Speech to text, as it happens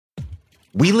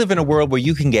We live in a world where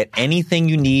you can get anything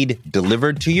you need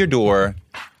delivered to your door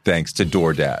thanks to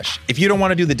DoorDash. If you don't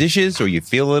want to do the dishes or you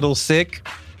feel a little sick,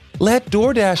 let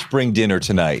DoorDash bring dinner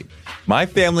tonight. My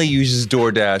family uses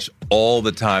DoorDash all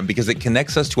the time because it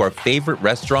connects us to our favorite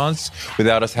restaurants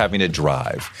without us having to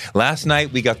drive. Last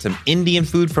night, we got some Indian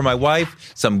food for my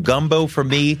wife, some gumbo for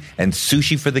me, and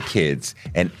sushi for the kids.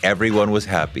 And everyone was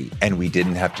happy, and we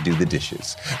didn't have to do the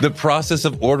dishes. The process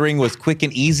of ordering was quick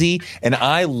and easy, and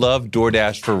I love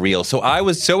DoorDash for real. So I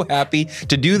was so happy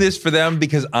to do this for them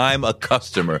because I'm a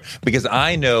customer, because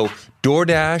I know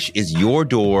DoorDash is your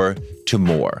door to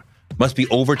more. Must be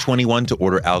over 21 to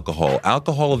order alcohol.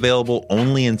 Alcohol available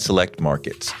only in select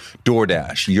markets.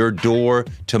 DoorDash, your door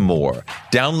to more.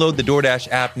 Download the DoorDash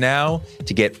app now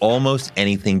to get almost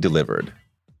anything delivered.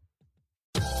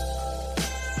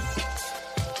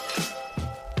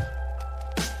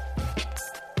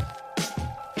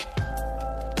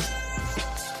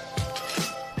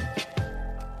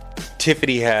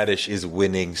 Tiffany Haddish is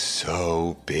winning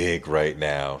so big right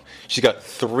now. She's got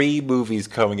 3 movies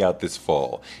coming out this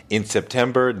fall. In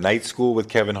September, Night School with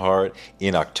Kevin Hart.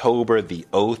 In October, The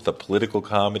Oath, a political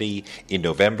comedy. In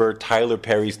November, Tyler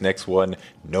Perry's next one,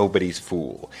 Nobody's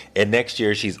Fool. And next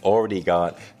year, she's already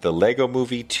got The Lego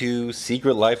Movie 2,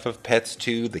 Secret Life of Pets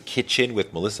 2, The Kitchen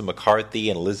with Melissa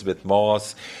McCarthy and Elizabeth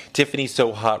Moss. Tiffany's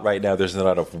so hot right now, there's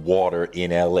not enough water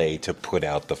in LA to put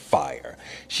out the fire.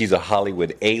 She's a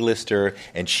Hollywood A-lister,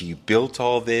 and she built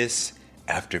all this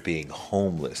after being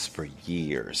homeless for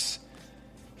years.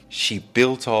 She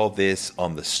built all this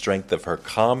on the strength of her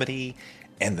comedy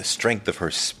and the strength of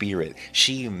her spirit.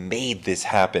 She made this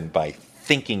happen by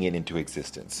thinking it into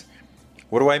existence.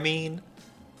 What do I mean?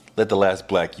 Let the last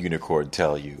black unicorn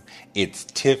tell you. It's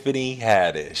Tiffany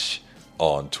Haddish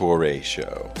on Torre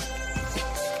Show.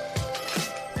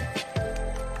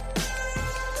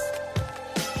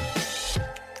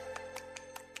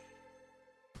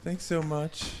 Thanks so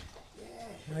much.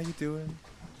 Yeah. How you doing?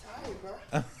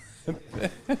 I'm tired,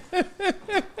 bro.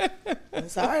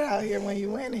 It's hard out here when you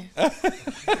winning.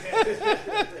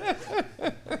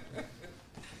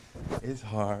 It's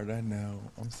hard, I know.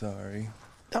 I'm sorry.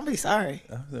 Don't be sorry.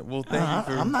 Well, thank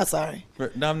you for... I'm not sorry.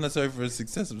 No, I'm not sorry for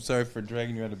success. I'm sorry for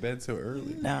dragging you out of bed so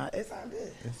early. Nah, it's all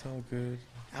good. It's all good.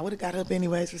 I would have got up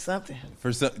anyways for something.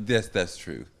 For some, that's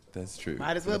true. That's true.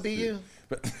 Might as well be true. You.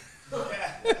 But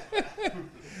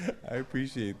I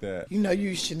appreciate that. You know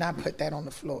you should not put that on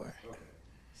the floor.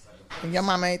 And your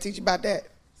mama ain't teach you about that.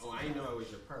 Oh, I didn't know it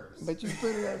was your purse. But you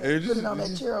put it on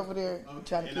that chair over there,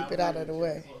 trying to keep it out of the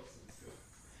way.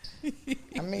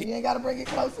 I mean, you ain't got to bring it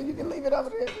closer. You can leave it over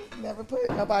there. Never put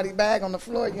nobody's bag on the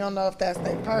floor. You don't know if that's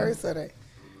their purse or their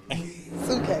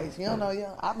suitcase. You don't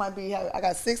know. I might be. I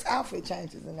got 6 outfit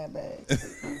changes in that bag.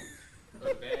 The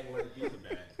bag wouldn't be the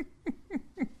bag.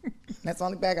 That's the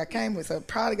only bag I came with, so it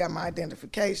probably got my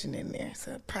identification in there.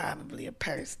 So probably a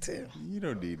purse too. You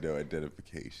don't need no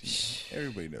identification. Shh.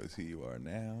 Everybody knows who you are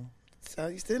now. So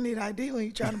you still need ID when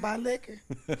you're trying to buy liquor.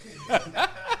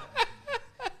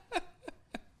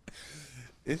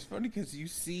 It's funny because you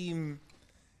seem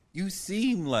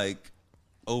like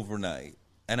overnight,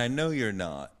 and I know you're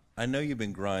not. I know you've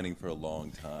been grinding for a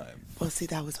long time. Well, see,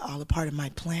 that was all a part of my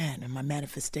plan and my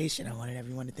manifestation. I wanted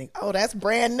everyone to think, oh, that's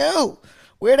brand new.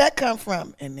 Where'd that come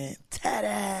from? And then,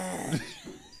 ta-da!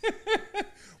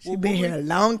 She's been here a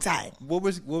long time. What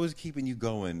was keeping you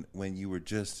going when you were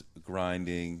just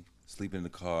grinding, sleeping in the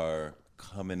car,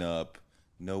 coming up,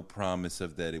 no promise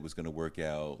of that it was going to work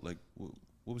out? Like,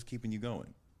 what was keeping you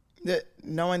going?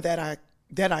 Knowing that I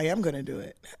am going to do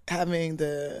it. Having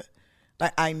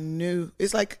I knew.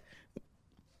 It's like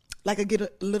a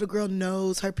little girl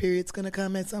knows her period's going to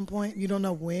come at some point. You don't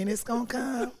know when it's going to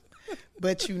come,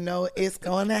 but you know it's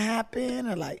going to happen.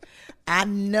 Or like, I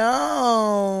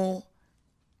know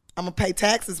I'm going to pay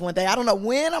taxes one day. I don't know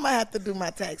when I'm going to have to do my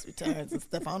tax returns and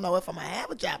stuff. I don't know if I'm going to have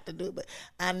a job to do, but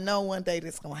I know one day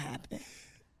this going to happen.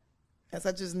 As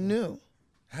I just knew.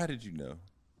 How did you know?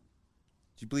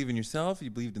 Did you believe in yourself? You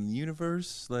believed in the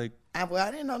universe? Like, I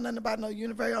didn't know nothing about no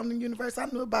universe. Only universe I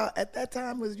knew about at that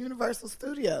time was Universal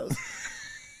Studios.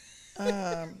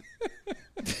 When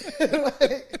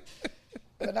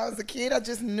I was a kid, I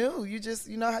just knew. You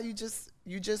know how you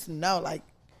just know. Like,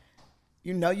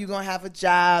 you know you're going to have a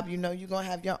job. You know you're going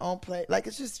to have your own place. Like,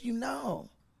 it's just, you know.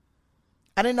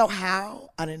 I didn't know how.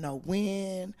 I didn't know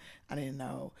when. I didn't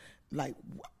know, like,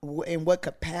 in what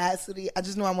capacity. I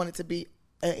just knew I wanted to be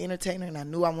an entertainer, and I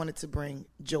knew I wanted to bring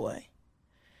joy.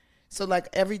 So, like,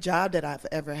 every job that I've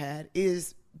ever had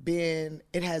has been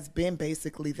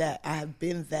basically that. I have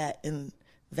been that in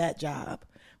that job.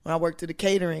 When I worked at a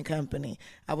catering company,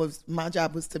 my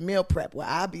job was to meal prep. Well,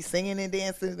 I'd be singing and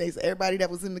dancing. Everybody that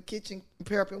was in the kitchen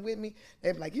prepping with me,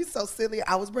 they'd be like, "You so silly."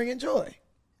 I was bringing joy.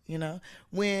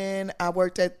 When I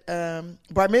worked at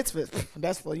bar mitzvahs,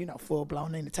 that's for, full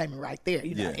blown entertainment right there.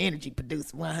 Energy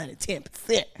produced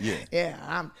 110%. Yeah,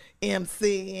 I'm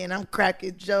MCing, I'm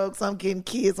cracking jokes, I'm getting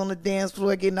kids on the dance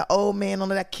floor, getting the old man on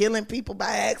that, killing people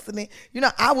by accident.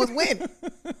 I was winning.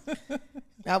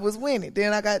 I was winning.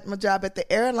 Then I got my job at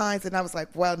the airlines, and I was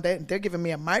like, well, they're giving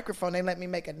me a microphone. They let me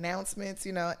make announcements,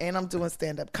 and I'm doing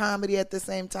stand-up comedy at the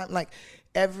same time. Like,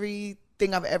 everything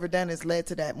I've ever done has led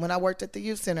to that. When I worked at the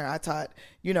youth center, I taught,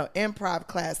 improv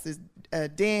classes,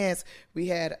 dance.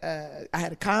 I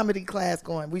had a comedy class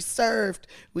going. We surfed.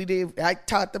 I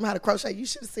taught them how to crochet. You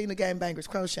should have seen the gangbangers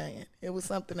crocheting. It was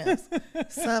something else.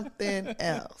 Something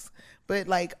else. But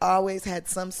like, always had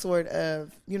some sort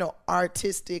of,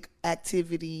 artistic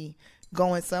activity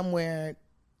going somewhere.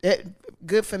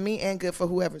 Good for me and good for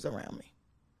whoever's around me.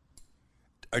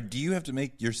 Do you have to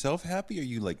make yourself happy, or are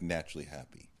you like naturally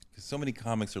happy? Because so many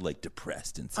comics are like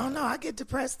depressed inside. Oh no, I get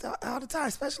depressed all the time,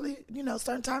 especially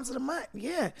certain times of the month.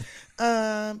 Yeah,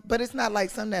 but it's not like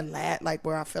something that like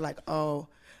where I feel like, oh,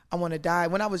 I want to die.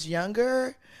 When I was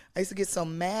younger, I used to get so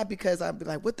mad because I'd be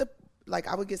like,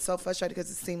 I would get so frustrated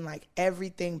because it seemed like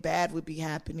everything bad would be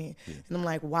happening, and I'm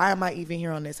like, why am I even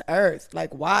here on this earth?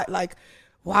 Like, why? Like,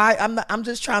 why? I'm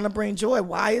just trying to bring joy.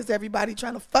 Why is everybody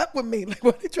trying to fuck with me? Like,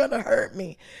 why are they trying to hurt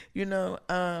me? And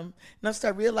I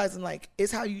start realizing, like,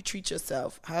 it's how you treat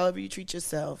yourself. However you treat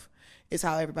yourself is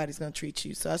how everybody's going to treat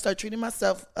you. So I start treating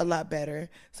myself a lot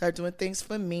better. Start doing things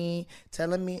for me,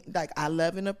 telling me, like, I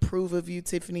love and approve of you,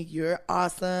 Tiffany. You're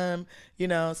awesome.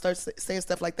 Start saying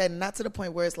stuff like that. And not to the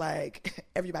point where it's like,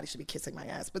 everybody should be kissing my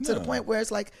ass. But to the point where it's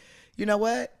like, you know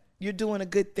what? You're doing a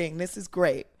good thing. This is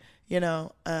great.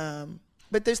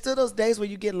 But there's still those days where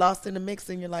you get lost in the mix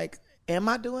and you're like, am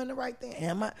I doing the right thing?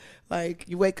 Am I? Like,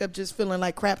 you wake up just feeling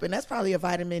like crap. And that's probably a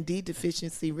vitamin D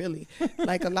deficiency, really.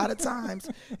 Like, a lot of times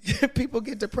people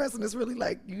get depressed and it's really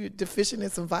like you're deficient in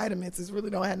some vitamins. It really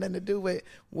don't have nothing to do with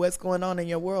what's going on in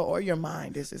your world or your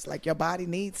mind. It's just like your body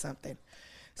needs something.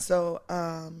 So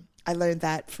I learned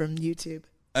that from YouTube.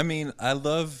 I mean, I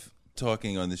love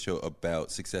talking on the show about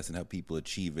success and how people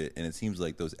achieve it. And it seems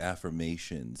like those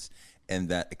affirmations and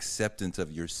that acceptance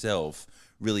of yourself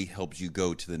really helps you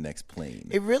go to the next plane.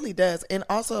 It really does. And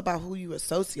also about who you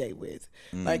associate with.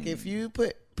 Like, if you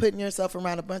putting yourself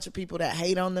around a bunch of people that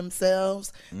hate on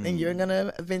themselves, then you're going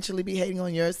to eventually be hating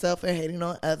on yourself and hating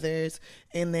on others.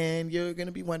 And then you're going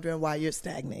to be wondering why you're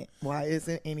stagnant. Why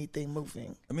isn't anything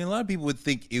moving? I mean, a lot of people would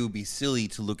think it would be silly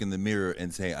to look in the mirror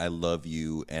and say, I love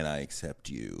you and I accept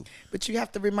you. But you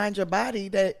have to remind your body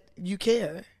that you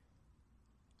care.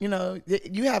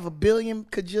 You have a billion,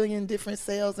 cajillion different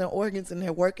cells and organs, and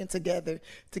they're working together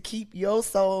to keep your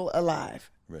soul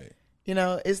alive. Right.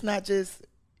 It's not just,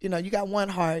 you got one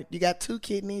heart, you got two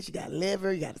kidneys, you got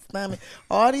liver, you got a stomach.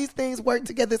 All these things work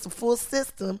together. It's a full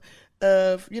system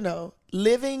of,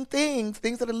 living things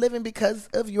that are living because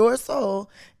of your soul,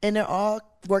 and they're all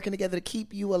working together to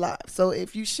keep you alive. So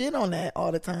if you shit on that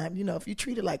all the time, if you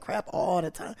treat it like crap all the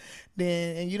time,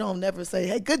 then, and you don't never say,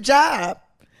 hey, good job,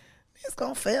 it's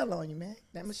gonna fail on you, man.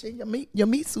 That machine, your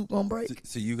meat suit gonna break.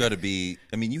 So you got to be.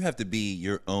 I mean, you have to be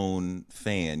your own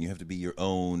fan. You have to be your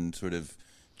own sort of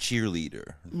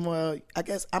cheerleader. Well, I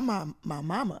guess I'm my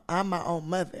mama. I'm my own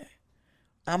mother.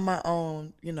 I'm my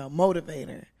own,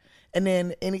 motivator. And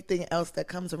then anything else that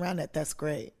comes around that's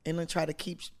great. And then try to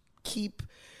keep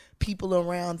people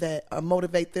around that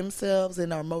motivate themselves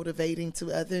and are motivating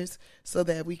to others, so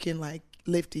that we can like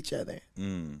lift each other.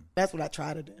 That's what I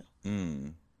try to do.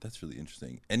 That's really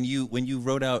interesting. And when you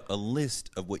wrote out a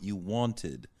list of what you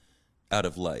wanted out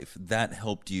of life, that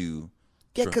helped you.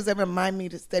 Yeah, because they remind me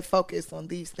to stay focused on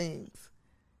these things.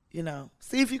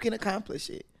 See if you can accomplish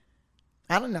it.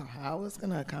 I don't know how I was going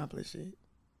to accomplish it.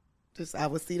 Just I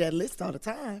would see that list all the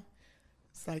time.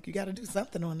 It's like, you got to do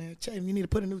something on there. You need to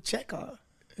put a new check on.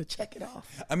 Check it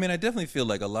off. I mean, I definitely feel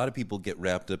like a lot of people get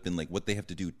wrapped up in like what they have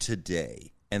to do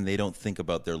today, and they don't think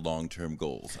about their long-term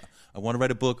goals. I want to write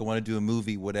a book. I want to do a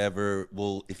movie, whatever.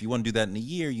 Well, if you want to do that in a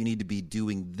year, you need to be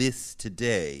doing this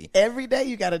today. Every day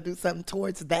you got to do something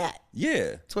towards that.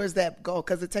 Yeah. Towards that goal,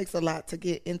 because it takes a lot to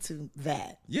get into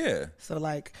that. Yeah. So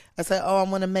like I said, I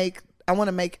want to make, by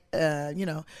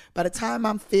the time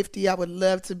I'm 50, I would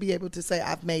love to be able to say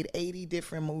I've made 80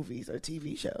 different movies or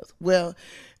TV shows. Well,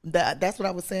 that's what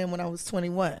I was saying when I was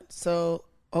 21. So,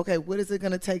 okay, what is it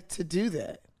going to take to do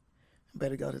that? I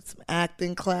better go to some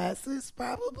acting classes,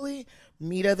 probably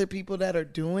meet other people that are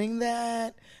doing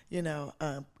that,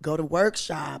 go to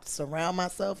workshops, surround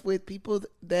myself with people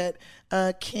that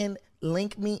can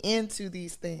link me into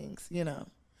these things,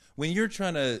 When you're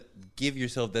trying to give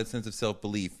yourself that sense of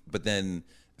self-belief, but then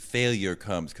failure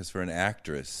comes, because for an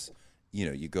actress,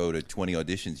 you go to 20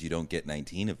 auditions, you don't get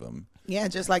 19 of them. Yeah,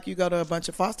 just like you go to a bunch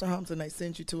of foster homes and they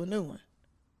send you to a new one.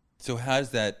 So how's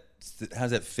that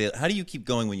fail? How do you keep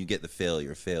going when you get the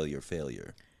failure?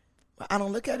 I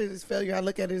don't look at it as failure. I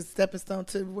look at it as a stepping stone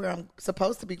to where I'm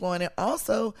supposed to be going. And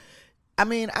also,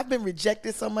 I've been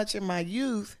rejected so much in my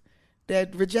youth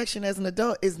that rejection as an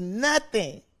adult is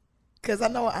nothing, because I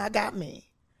know I got me.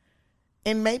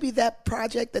 And maybe that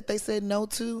project that they said no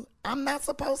to, I'm not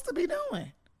supposed to be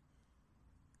doing.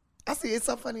 I see it's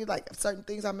so funny, like certain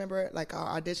things I remember, like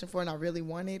I auditioned for and I really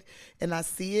wanted, and I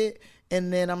see it,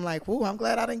 and then I'm like, "Whoa, I'm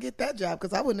glad I didn't get that job,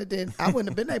 because I wouldn't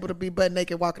have been able to be butt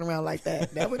naked walking around like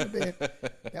that. That wouldn't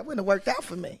have worked out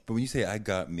for me." But when you say "I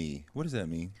got me," what does that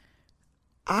mean?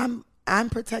 I'm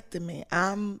protecting me.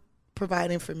 I'm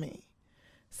providing for me,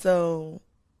 so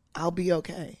I'll be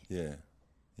okay. Yeah.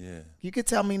 Yeah. You could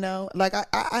tell me no. Like I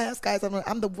ask guys,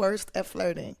 I'm the worst at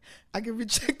flirting. I get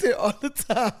rejected all the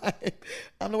time.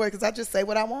 I'm the worst because I just say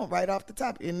what I want right off the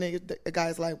top. And the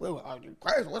guy's like, "Well, are you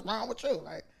crazy? What's wrong with you?"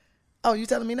 Like, "Oh, you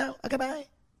telling me no? Okay, bye."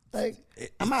 Like,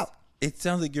 I'm out. It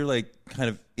sounds like you're like kind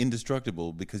of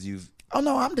indestructible because you've. Oh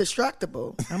no, I'm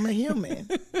destructible. I'm a human.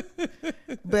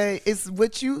 But it's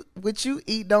what you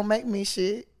eat don't make me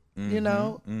shit.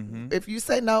 Mm-hmm. If you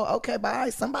say no, okay, bye.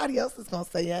 Somebody else is gonna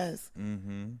say yes.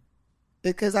 Mm-hmm.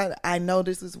 Because I know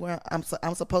this is where I'm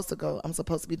supposed to go. I'm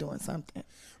supposed to be doing something.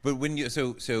 But when you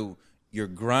so you're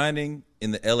grinding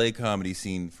in the LA comedy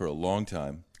scene for a long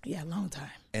time. Yeah, a long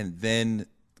time. And then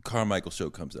Carmichael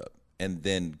show comes up, and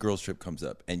then Girls Trip comes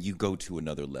up, and you go to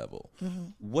another level. Mm-hmm.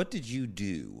 What did you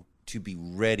do to be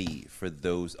ready for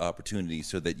those opportunities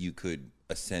so that you could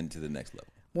ascend to the next level?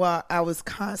 Well, I was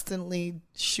constantly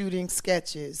shooting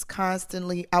sketches.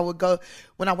 I would go,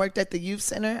 when I worked at the youth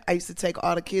center, I used to take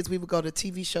all the kids, we would go to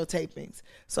TV show tapings.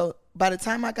 So by the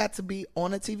time I got to be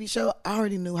on a TV show, I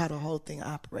already knew how the whole thing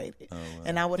operated. Oh, wow.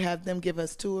 And I would have them give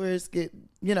us tours, it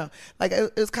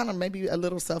was kind of maybe a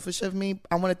little selfish of me.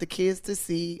 I wanted the kids to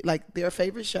see like their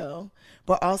favorite show,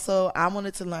 but also I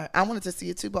wanted to see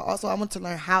it too, but also I wanted to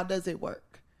learn, how does it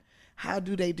work? How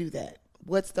do they do that?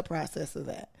 What's the process of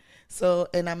that? So,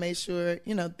 and I made sure,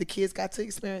 the kids got to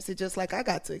experience it just like I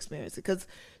got to experience it. Because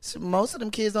most of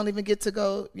them kids don't even get to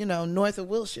go, north of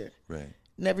Wilshire. Right.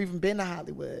 Never even been to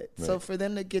Hollywood. Right. So for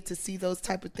them to get to see those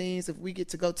type of things, if we get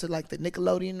to go to like the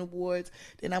Nickelodeon Awards,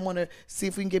 then I want to see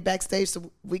if we can get backstage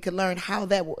so we can learn how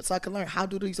that works. So I can learn, how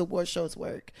do these award shows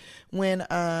work? When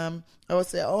I would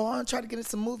say, I want to try to get in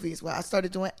some movies. Well, I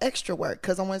started doing extra work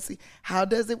because I want to see, how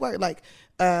does it work? Like,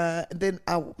 then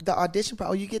the audition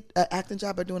part, you get an acting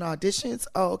job by doing auditions?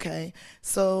 Oh, okay.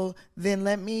 So then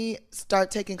let me start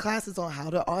taking classes on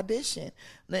how to audition.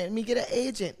 Let me get an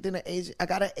agent. I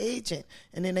got an agent.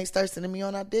 And then they start sending me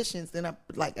on auditions. Then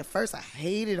at first I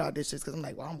hated auditions because I'm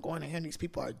like, well, I'm going in here and these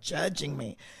people are judging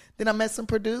me. Then I met some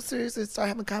producers and started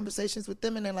having conversations with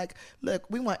them. And they're like, look,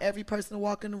 we want every person to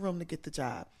walk in the room to get the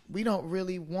job. We don't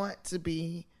really want to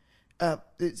be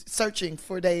searching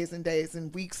for days and days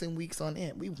and weeks on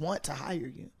end. We want to hire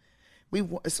you.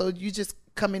 So you just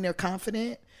come in there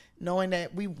confident, knowing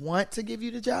that we want to give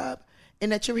you the job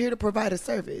and that you're here to provide a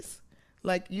service.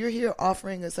 Like, you're here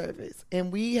offering a service,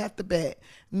 and we have to bet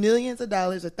millions of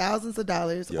dollars or thousands of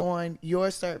dollars on your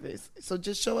service. So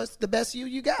just show us the best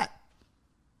you got.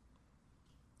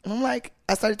 And I'm like,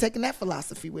 I started taking that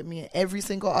philosophy with me in every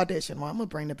single audition. Well, I'm going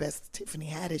to bring the best Tiffany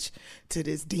Haddish to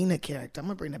this Dina character. I'm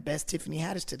going to bring the best Tiffany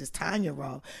Haddish to this Tanya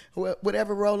role.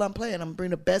 Whatever role I'm playing, I'm going to bring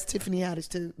the best Tiffany Haddish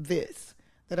to this.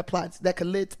 That applies, that could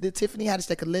live, the Tiffany Haddish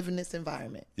that could live in this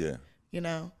environment. Yeah.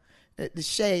 The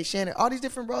Shay, Shannon, all these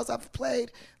different roles I've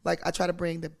played. Like, I try to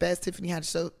bring the best Tiffany Haddish.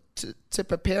 So to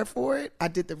prepare for it, I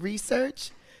did the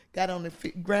research, got on the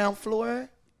ground floor,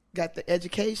 got the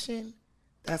education.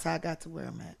 That's how I got to where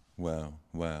I'm at. Wow.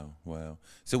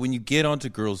 So when you get onto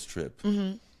Girls Trip,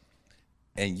 mm-hmm.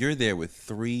 and you're there with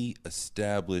 3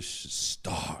 established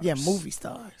stars. Yeah, movie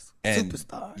stars.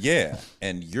 Superstars. Yeah,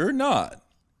 and you're not.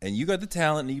 And you got the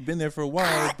talent, and you've been there for a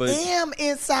while. But I am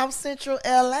in South Central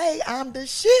LA. I'm the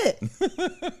shit.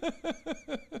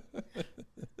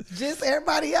 Just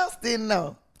everybody else didn't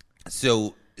know.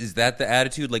 So is that the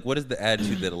attitude? Like, what is the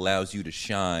attitude that allows you to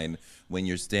shine when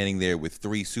you're standing there with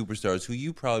 3 superstars who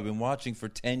you've probably been watching for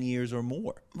 10 years or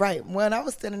more? Right. When I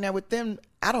was standing there with them,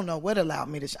 I don't know what allowed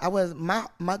me to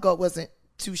my goal wasn't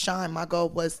to shine. My goal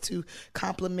was to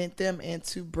complement them and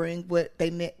to bring what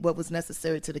was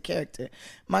necessary to the character.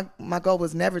 My goal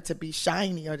was never to be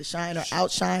shiny or to shine or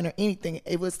outshine or anything.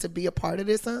 It was to be a part of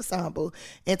this ensemble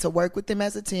and to work with them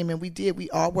as a team. And we did. We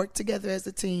all worked together as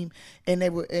a team. And they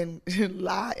were, and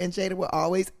La and Jada would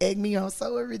always egg me on.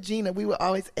 So would Regina. We would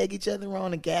always egg each other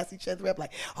on and gas each other up.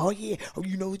 Like, oh yeah, oh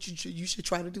you know what you should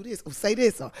try to do this or say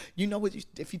this, or you know what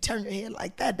if you turn your head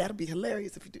like that, that'll be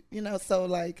hilarious. If you do, you know, so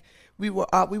like. We were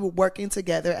working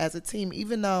together as a team,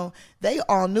 even though they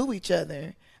all knew each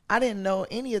other. I didn't know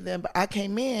any of them, but I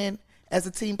came in as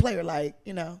a team player. Like,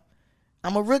 you know,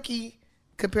 I'm a rookie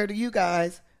compared to you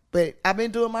guys, but I've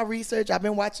been doing my research. I've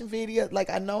been watching videos.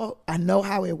 Like, I know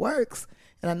how it works,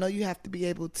 and I know you have to be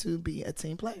able to be a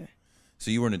team player. So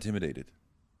you weren't intimidated,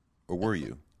 or were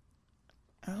you?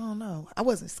 I don't know. I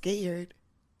wasn't scared.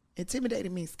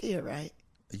 Intimidated means scared, right?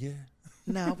 Yeah.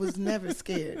 No, I was never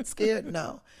scared. Scared,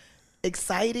 no.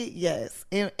 Excited, yes,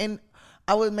 and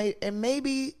I would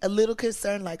maybe a little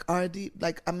concerned, like RD.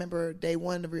 Like I remember day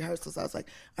one of rehearsals, I was like,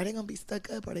 are they gonna be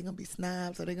stuck up? Are they gonna be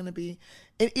snobs? Are they gonna be?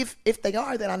 And if they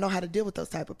are, then I know how to deal with those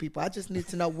type of people. I just need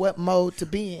to know what mode to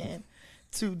be in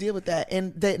to deal with that.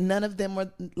 And that none of them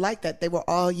were like that. They were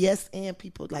all yes and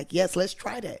people. Like, yes, let's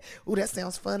try that. Oh, that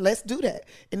sounds fun. Let's do that.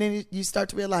 And then you start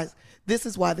to realize this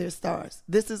is why they're stars.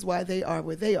 This is why they are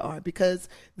where they are, because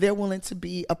they're willing to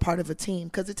be a part of a team,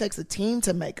 because it takes a team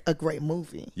to make a great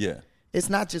movie. Yeah. It's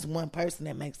not just one person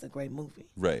that makes a great movie.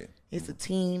 Right. It's a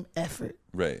team effort.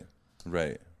 Right.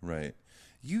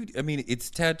 I mean, it's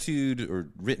tattooed or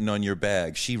written on your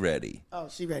bag. She ready. Oh,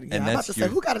 she ready. Yeah, And I'm about to say,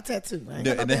 who got a tattoo? I ain't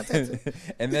got no damn tattoo.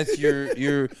 And that's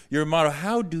your motto.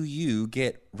 How do you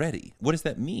get ready? What does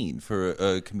that mean for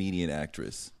a comedian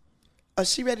actress?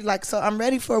 She ready, like, so I'm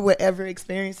ready for whatever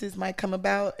experiences might come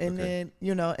about. And then,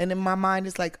 you know, and in my mind,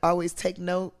 it's like always take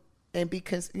note. And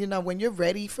because, you know, when you're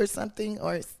ready for something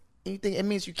or anything, it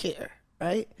means you care,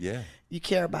 right? Yeah. You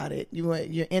care about it.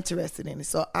 You're interested in it.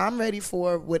 So I'm ready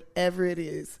for whatever it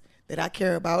is that I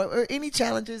care about, or any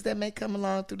challenges that may come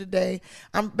along through the day.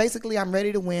 I'm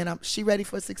ready to win. She ready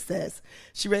for success.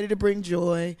 She ready to bring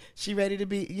joy. She ready to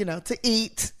be, you know, to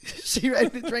eat. She ready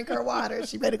to drink her water.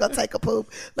 She ready to go take a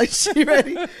poop. Like, she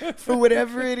ready for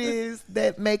whatever it is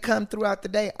that may come throughout the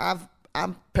day.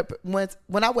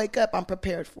 When I wake up, I'm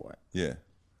prepared for it. Yeah.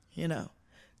 You know,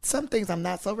 some things I'm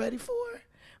not so ready for,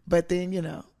 but then, you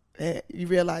know, you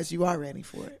realize you are ready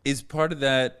for it. Is part of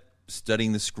that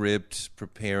studying the script,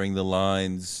 preparing the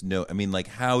lines? No, I mean, like,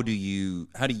 how do you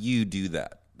do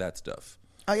that stuff?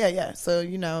 Oh yeah. So,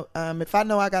 you know, if I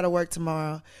know I got to work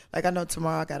tomorrow, like I know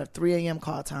tomorrow I got a 3 a.m.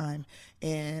 call time,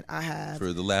 and I have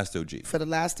for the last OG. For the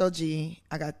last OG,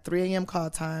 I got 3 a.m. call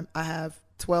time. I have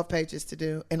 12 pages to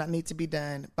do, and I need to be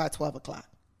done by 12 o'clock.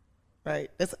 Right?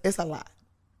 It's a lot.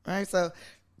 Right? So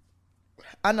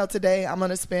I know today I'm going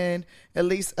to spend at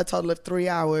least a total of 3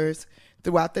 hours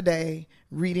throughout the day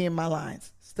reading my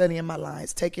lines, studying my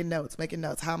lines, taking notes, making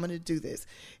notes, how I'm going to do this,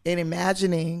 and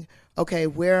imagining, okay,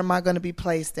 where am I going to be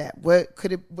placed at? What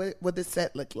would the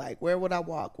set look like? Where would I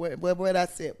walk? Where would I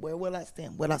sit? Where will I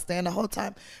stand? Will I stand the whole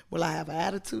time? Will I have an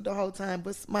attitude the whole time?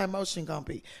 What's my emotion going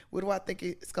to be? What do I think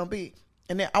it's going to be?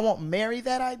 And then I won't marry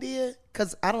that idea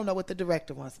because I don't know what the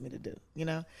director wants me to do, you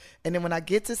know? And then when I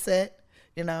get to set,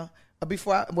 you know,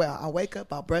 I'll wake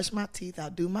up, I'll brush my teeth,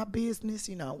 I'll do my business,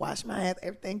 you know, wash my hands,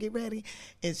 everything, get ready,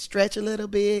 and stretch a little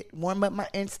bit, warm up my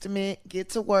instrument, get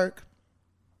to work,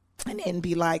 and then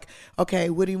be like, okay,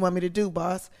 what do you want me to do,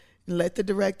 boss? And let the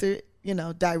director, you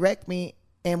know, direct me.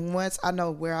 And once I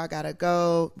know where I got to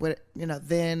go,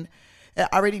 then I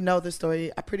already know the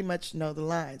story. I pretty much know the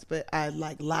lines, but I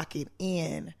like lock it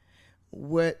in,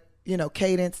 what, you know,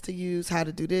 cadence to use, how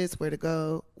to do this, where to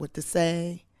go, what to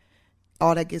say.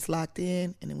 All that gets locked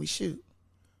in, and then we shoot.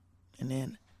 And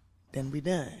then we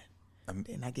done.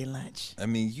 Then I get lunch. I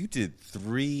mean, you did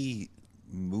 3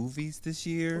 movies this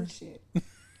year. Oh, shit.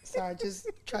 Sorry, just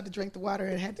tried to drink the water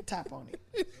and had the top on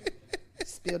it.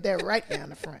 Spilled that right down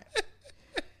the front.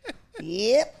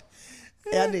 Yep.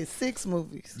 I did 6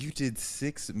 movies. You did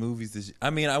 6 movies this year.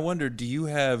 I mean, I wonder, do you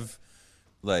have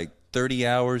like 30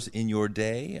 hours in your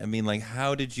day? I mean, like,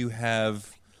 how did you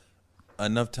have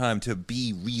enough time to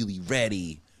be really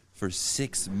ready for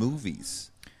 6 movies?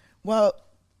 Well,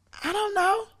 I don't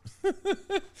know.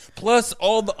 Plus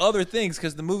all the other things,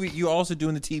 because the movie, you also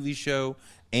doing the TV show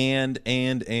and.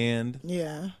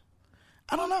 Yeah.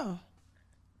 I don't know.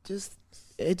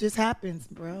 It just happens,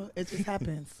 bro. It just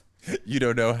happens. You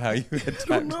don't know how you had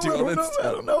time to do all that stuff.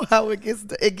 I don't know how it gets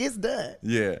done.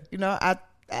 Yeah. You know,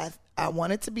 I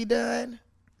want it to be done,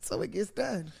 so it gets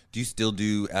done. Do you still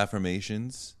do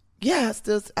affirmations? Yeah,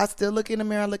 I still look in the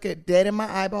mirror. I look at dead in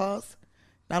my eyeballs.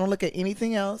 I don't look at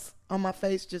anything else on my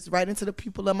face, just right into the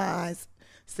pupil of my eyes,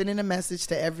 sending a message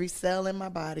to every cell in my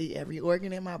body, every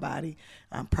organ in my body.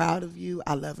 I'm proud of you.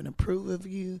 I love and approve of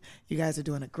you. You guys are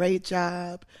doing a great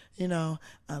job.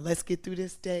 Let's get through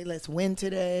this day. Let's win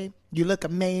today. You look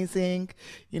amazing.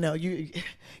 You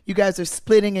guys are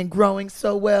splitting and growing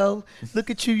so well. Look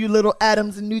at you, you little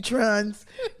atoms and neutrons.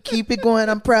 Keep it going.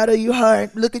 I'm proud of you,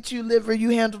 heart. Look at you, liver.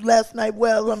 You handled last night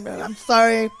well. I'm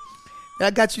sorry. I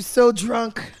got you so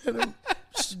drunk.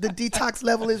 The detox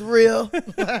level is real.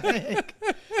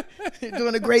 You're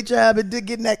doing a great job at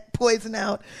getting that poison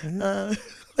out. I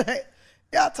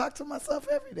talk to myself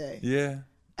every day. Yeah.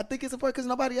 I think it's important because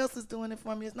nobody else is doing it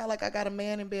for me. It's not like I got a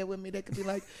man in bed with me that could be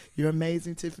like, "You're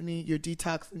amazing, Tiffany. You're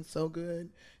detoxing so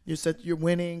good. You're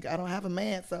winning." I don't have a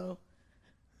man, so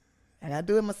I got to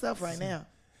do it myself right now.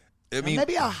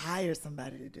 Maybe I'll hire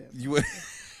somebody to do it.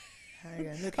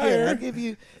 Look here, I'll give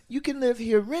you. You can live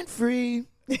here rent free.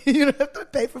 You don't have to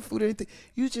pay for food or anything.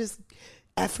 You just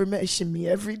affirmation me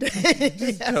every day.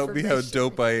 Just tell me how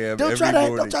dope I am. Don't try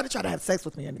to have sex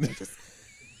with me or anything. Just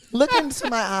look into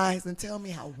my eyes and tell me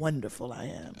how wonderful I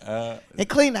am. And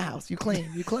clean the house. You clean.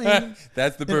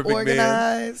 That's the perfect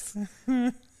organize.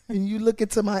 Man. And you look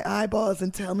into my eyeballs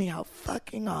and tell me how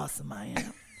fucking awesome I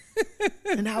am.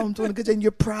 And how I'm doing a good job. And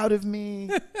you're proud of me.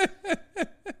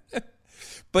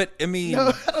 But I mean,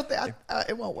 no, I don't think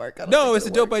it won't work. No, it's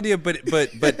a dope idea, but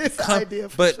it's an idea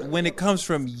but sure. When it comes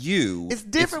from you, it's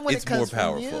different when it comes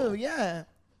from you. Yeah,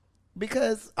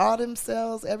 because all them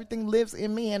cells, everything lives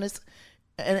in me, and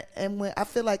when I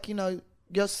feel like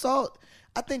your soul,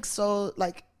 I think soul,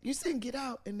 like you seen Get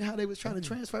Out and how they was trying to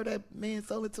transfer that man's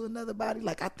soul into another body.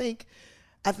 Like I think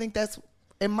that's.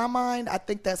 In my mind, I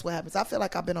think that's what happens. I feel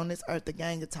like I've been on this earth a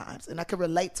gang of times, and I can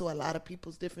relate to a lot of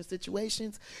people's different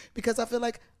situations because I feel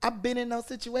like I've been in those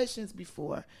situations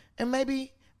before. And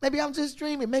maybe I'm just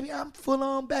dreaming. Maybe I'm full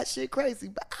on batshit crazy,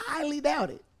 but I highly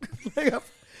doubt it. I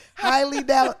highly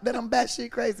doubt that I'm batshit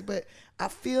crazy, but I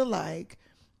feel like,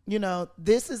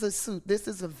 this is a suit. This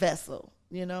is a vessel.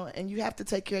 And you have to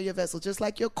take care of your vessel, just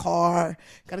like your car.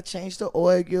 Got to change the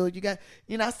oil. You got,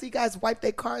 I see guys wipe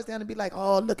their cars down and be like,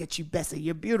 "Oh, look at you, Bessie,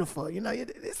 you're beautiful."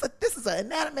 This is an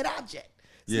inanimate object.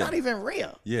 It's not even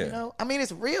real. Yeah.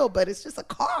 It's real, but it's just a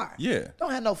car. Yeah.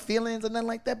 Don't have no feelings or nothing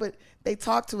like that, but they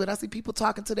talk to it. I see people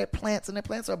talking to their plants, and their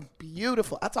plants are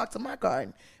beautiful. I talk to my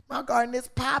garden. My garden is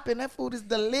popping. That food is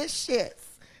delicious.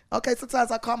 Okay,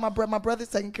 sometimes I call my brother. My brother's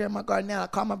taking care of my garden now. I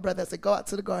call my brother. I said, "Go out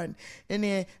to the garden." And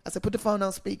then I said, "Put the phone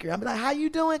on speaker." I'm like, "How you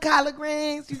doing, collard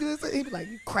greens? You good?" He be like,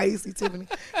 "You crazy, Tiffany."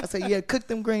 I said, "Yeah, cook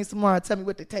them greens tomorrow. Tell me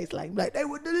what they taste like." I'm like, "They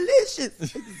were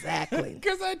delicious." Exactly.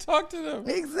 Because I talked to them.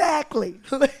 Exactly.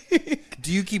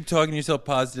 Do you keep talking to yourself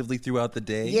positively throughout the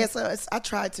day? Yes, I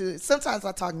try to. Sometimes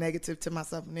I talk negative to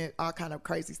myself, and then all kind of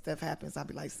crazy stuff happens. I'll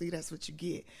be like, "See, that's what you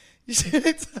get." You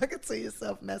shouldn't talk to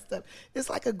yourself messed up. It's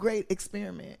like a great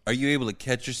experiment. Are you able to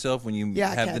catch yourself when you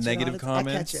have the negative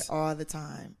comments? I catch it all the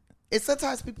time. It's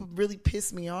sometimes people really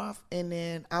piss me off, and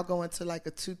then I'll go into like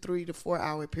a 2, 3 to 4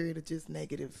 hour period of just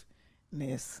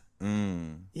negativeness. Yeah,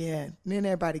 and then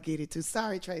everybody get it too.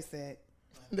 Sorry, Trey said.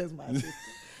 That's my sister.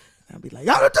 I'll be like,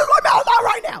 "Y'all just like me out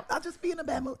right now." I'll just be in a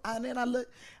bad mood, and then I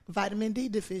look vitamin D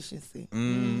deficiency.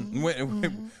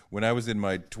 When I was in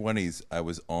my 20s, I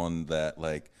was on that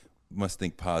must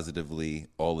think positively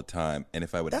all the time, and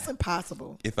that's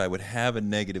impossible. If I would have a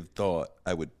negative thought,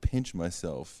 I would pinch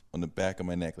myself on the back of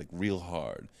my neck real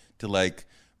hard to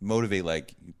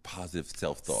motivate positive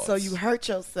self-thoughts. So you hurt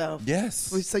yourself. Yes.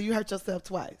 So you hurt yourself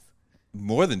twice.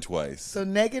 More than twice. So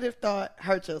negative thought,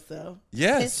 hurt yourself.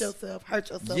 Yes. Pinch yourself, hurt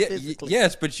yourself physically.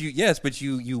 Yes, but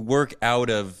you work out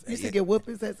of. You used to get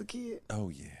whoopings as a kid. Oh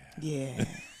yeah. Yeah,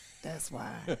 that's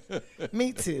why.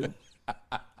 Me too.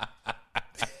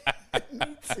 Me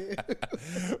too.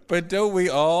 But don't we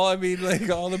all? I mean,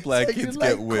 all the black kids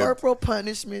get whipped. Corporal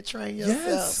punishment, train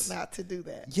yourself not to do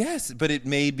that. Yes, but it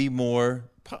may be more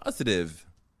positive.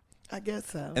 I guess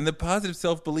so. And the positive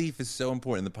self-belief is so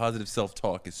important. The positive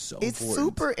self-talk is so important. It's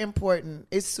super important.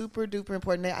 It's super duper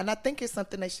important. And I think it's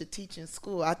something they should teach in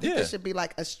school. I think there should be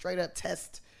a straight up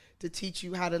test to teach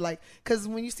you how to because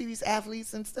when you see these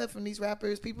athletes and stuff and these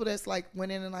rappers, people that's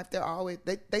winning in life, they're always,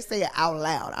 they say it out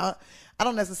loud. I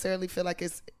don't necessarily feel like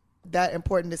it's that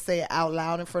important to say it out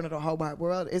loud in front of the whole wide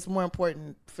world. It's more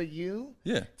important for you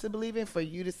to believe in, for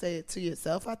you to say it to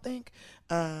yourself, I think.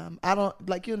 I don't,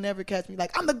 you'll never catch me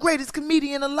I'm the greatest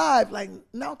comedian alive.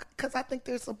 No, because I think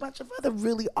there's a bunch of other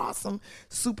really awesome,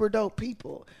 super dope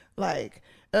people. Like,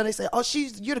 they say, oh,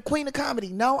 you're the queen of comedy.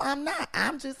 No, I'm not.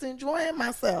 I'm just enjoying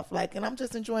myself. Like, and I'm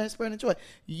just enjoying spreading joy.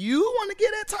 You want to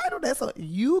get that title?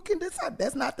 You can decide.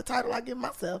 That's not the title I give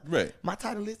myself. Right. My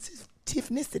title is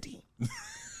Tiffnicity.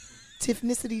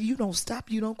 Tiffnicity, you don't stop,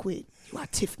 you don't quit. You are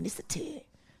Tiffnicity.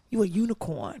 You a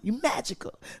unicorn. You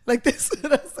magical. Like, this is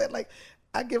what I said. Like,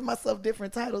 I give myself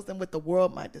different titles than what the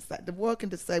world might decide. The world can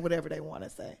just say whatever they want to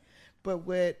say. But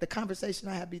with the conversation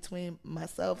I have between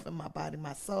myself and my body,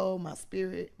 my soul, my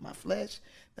spirit, my flesh,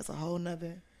 that's a whole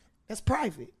nother, that's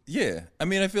private. Yeah. I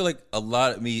mean, I feel like a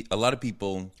lot of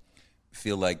people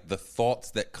feel like the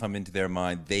thoughts that come into their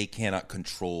mind, they cannot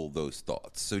control those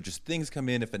thoughts. So just things come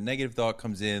in. If a negative thought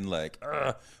comes in, like,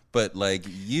 but like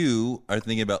you are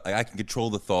thinking about, like, I can control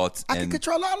the thoughts. I can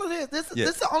control all of this. This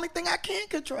is the only thing I can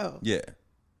control. Yeah.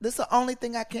 This is the only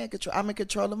thing I can control. I'm in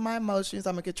control of my emotions.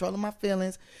 I'm in control of my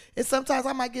feelings. And sometimes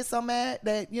I might get so mad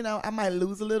that, I might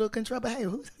lose a little control. But hey,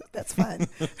 that's fine.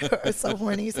 Or so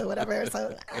horny, so whatever.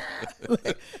 So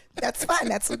that's fine.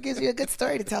 That's what gives you a good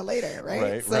story to tell later,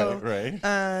 right?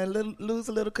 Right. Lose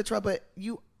a little control. But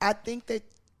I think that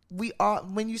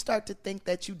when you start to think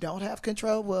that you don't have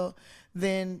control, well,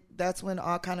 then that's when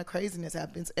all kind of craziness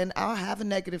happens. And I'll have a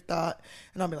negative thought,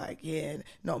 and I'll be like, yeah,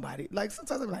 nobody. Like,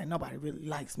 sometimes I'll be like, nobody really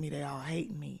likes me. They all hate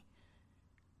me.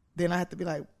 Then I have to be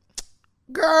like,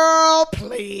 girl,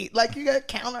 please. Like, you got to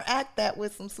counteract that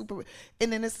with some super.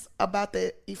 And then it's about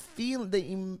the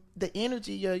feeling, the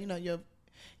energy, your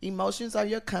emotions are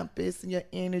your compass and your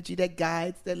energy that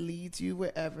guides, that leads you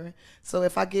wherever. So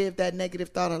if I give that negative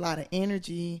thought a lot of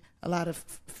energy, a lot of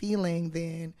feeling,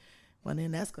 then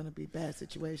that's going to be a bad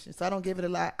situation. So I don't give it a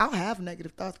lot. I'll have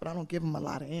negative thoughts, but I don't give them a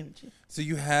lot of energy. So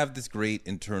you have this great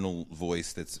internal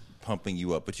voice that's pumping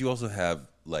you up, but you also have,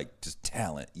 like, just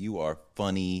talent. You are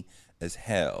funny as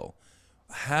hell.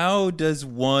 How does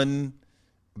one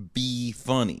be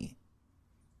funny?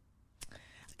 I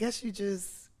guess you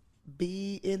just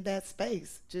be in that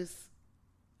space.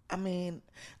 I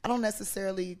don't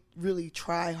necessarily really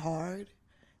try hard.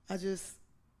 I just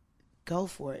go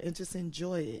for it and just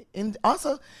enjoy it. And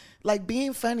also, like,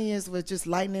 being funny is with just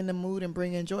lightening the mood and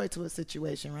bringing joy to a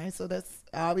situation, right? So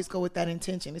I always go with that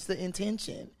intention. It's the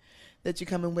intention that you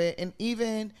come in with. And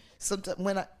even sometimes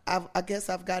when I guess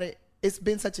I've got it, it's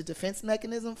been such a defense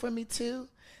mechanism for me too,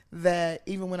 that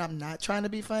even when I'm not trying to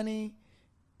be funny,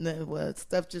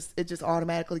 stuff it just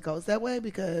automatically goes that way,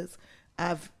 because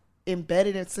I've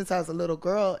embedded it since I was a little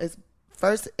girl. At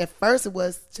first it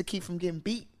was to keep from getting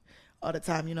beat all the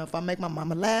time. If I make my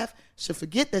mama laugh, she'll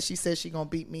forget that she said she gonna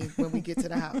beat me when we get to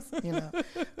the house.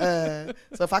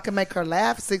 So if I can make her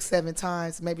laugh 6-7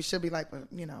 times, maybe she'll be like, well,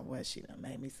 she done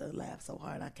made me laugh so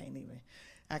hard I can't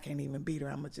even beat her.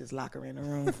 I'm gonna just lock her in the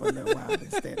room for a little while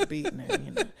instead of beating her.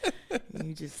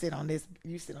 You just sit on this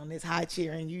high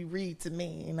chair and you read to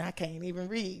me, and I can't even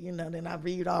read. Then I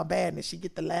read all bad, and she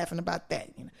get to laughing about that.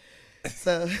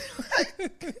 So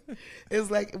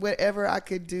it's like whatever I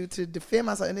could do to defend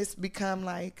myself, and it's become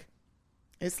like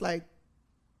it's like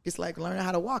learning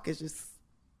how to walk. It's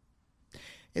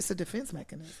a defense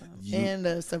mechanism and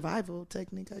a survival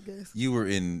technique, I guess. You were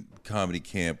in comedy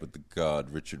camp with the god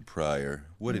Richard Pryor.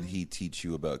 What did he teach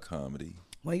you about comedy?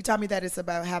 Well, he taught me that it's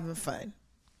about having fun.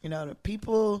 The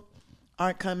people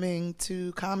aren't coming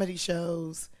to comedy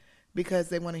shows because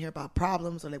they want to hear about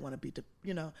problems, or they want to be,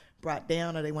 brought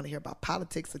down, or they want to hear about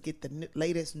politics, or get the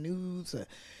latest news, or,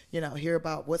 hear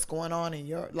about what's going on in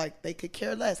they could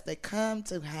care less. They come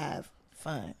to have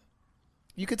fun.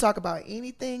 You could talk about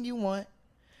anything you want,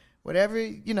 whatever,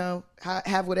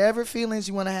 have whatever feelings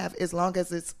you want to have, as long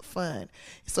as it's fun.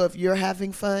 So if you're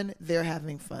having fun, they're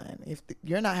having fun. If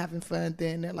you're not having fun,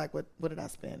 then they're like, what did I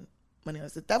spend money on?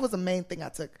 So that was the main thing I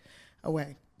took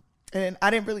away. And I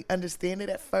didn't really understand it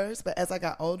at first, but as I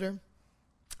got older,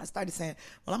 I started saying,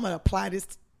 well, I'm going to apply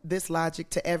this logic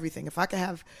to everything. If I could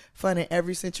have fun in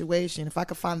every situation, if I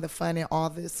could find the fun in all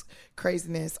this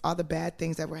craziness, all the bad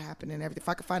things that were happening, everything, if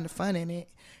I could find the fun in it,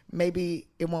 maybe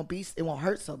it won't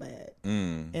hurt so bad.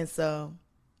 And so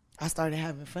I started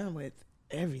having fun with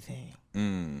everything.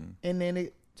 And then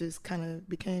it just kind of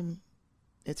became,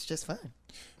 it's just fun.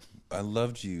 I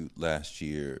loved you last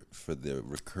year for the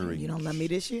recurring. You don't love me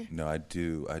this year? No, I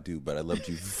do. But I loved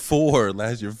you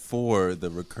last year for the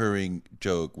recurring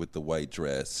joke with the white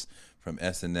dress from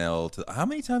SNL to. How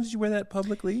many times did you wear that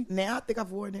publicly? Now I think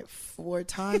I've worn it 4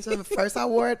 times. First time I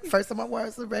wore it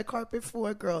was the red carpet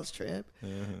for a girls trip.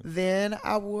 Then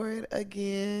I wore it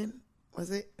again.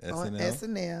 Was it on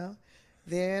SNL?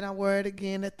 Then I wore it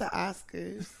again at the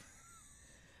Oscars.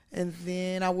 And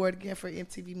then I wore it again for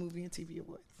MTV Movie and TV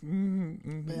Awards.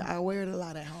 But I wear it a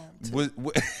lot at home, too.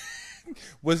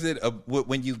 Was it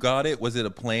when you got it? Was it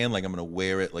a plan? Like I'm gonna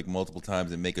wear it like multiple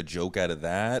times and make a joke out of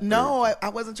that? No, I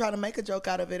wasn't trying to make a joke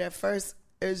out of it at first.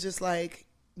 It was just like,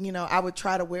 I would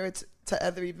try to wear it to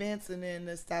other events, and then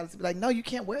the stylist would be like, "No, you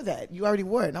can't wear that. You already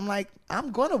wore it." And I'm like,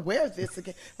 "I'm gonna wear this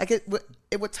again." Like it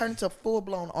would turn into full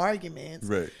blown arguments.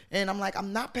 Right. And I'm like,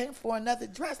 I'm not paying for another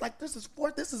dress. Like this is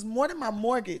more than my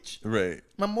mortgage. Right.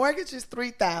 My mortgage is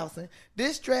 $3,000.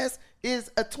 This dress is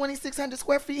a 2,600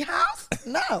 square feet house.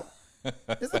 No.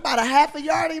 It's about a half a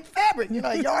yard of fabric,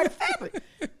 a yard of fabric.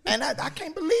 And I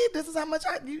can't believe this is how much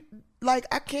I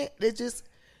can't,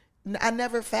 I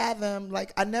never fathomed,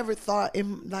 I never thought,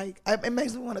 it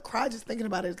makes me want to cry just thinking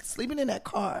about it. Sleeping in that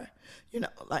car,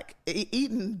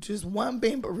 eating just one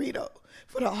bean burrito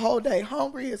for the whole day,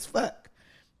 hungry as fuck,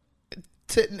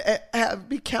 to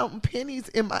be counting pennies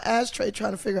in my ashtray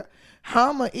trying to figure out how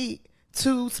I'm going to eat,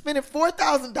 to spending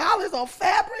 $4,000 on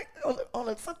fabric,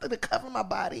 on something to cover my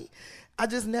body. I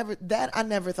never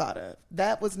thought of.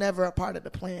 That was never a part of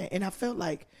the plan. And I felt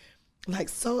I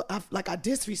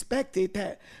disrespected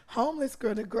that homeless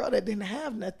girl, the girl that didn't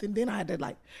have nothing. Then I had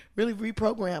to really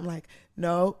reprogram.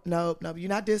 No, you're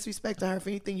not disrespecting her. If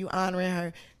anything, you honoring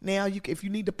her. Now if you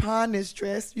need to pawn this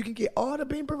dress, you can get all the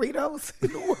bean burritos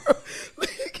in the world.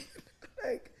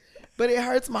 But it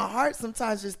hurts my heart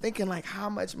sometimes just thinking how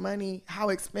much money, how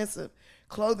expensive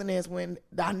clothing is when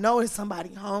I know it's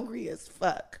somebody hungry as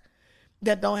fuck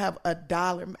that don't have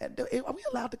 $1. Are we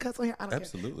allowed to cuss on here? I don't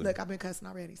Absolutely. care. Look, I've been cussing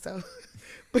already, so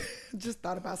but just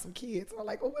thought about some kids. I'm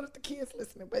like, well, what if the kids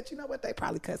listening? But you know what? They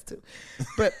probably cuss too.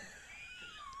 But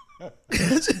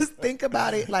just think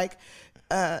about it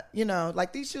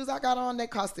these shoes I got on, they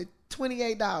costed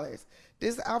 $28.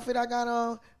 This outfit I got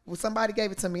on, somebody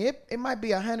gave it to me. It might be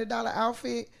 $100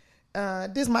 outfit.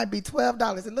 This might be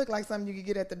 $12. It looked like something you could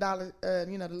get at the the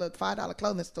little $5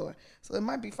 clothing store. So it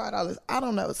might be $5. I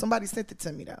don't know. Somebody sent it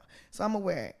to me though, so I'm gonna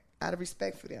wear it out of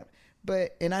respect for them.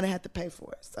 And I didn't have to pay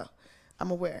for it, so I'm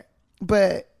gonna wear it.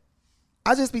 But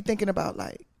I just be thinking about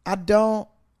I don't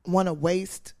want to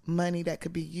waste money that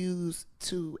could be used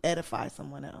to edify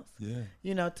someone else. Yeah.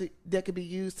 That could be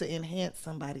used to enhance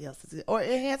somebody else's or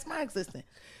enhance my existence.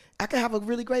 I could have a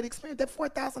really great experience. That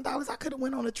 $4,000, I could have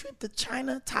went on a trip to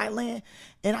China, Thailand,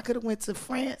 and I could have went to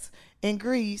France and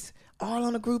Greece all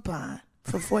on a Groupon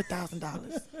for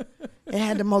 $4,000 and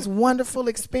had the most wonderful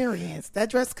experience. That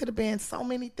dress could have been so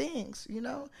many things,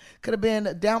 Could have been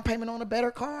a down payment on a better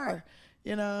car.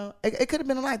 It could have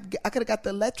been a lot. I could have got the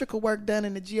electrical work done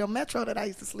in the Geo Metro that I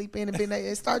used to sleep in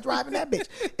and start driving that bitch.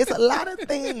 It's a lot of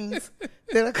things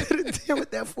that I could have done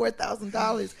with that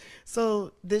 $4,000.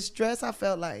 So this dress, I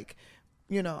felt I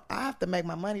have to make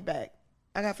my money back.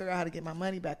 I got to figure out how to get my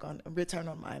money back on return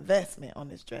on my investment on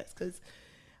this dress. Because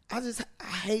I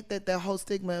hate that whole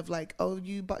stigma of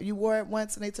you wore it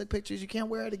once and they took pictures, you can't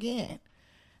wear it again.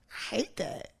 I hate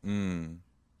that.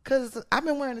 Because I've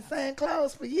been wearing the same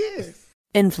clothes for years.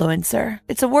 Influencer.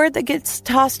 It's a word that gets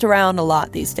tossed around a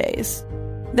lot these days.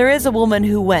 There is a woman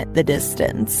who went the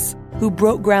distance, who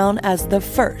broke ground as the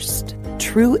first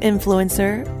true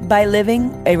influencer by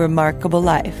living a remarkable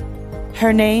life.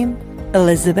 Her name,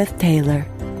 Elizabeth Taylor.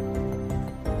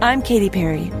 I'm Katy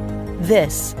Perry.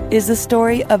 This is the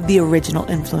story of the original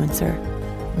influencer.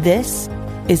 This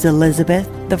is Elizabeth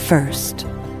the First.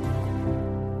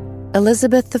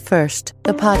 Elizabeth the First,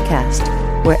 the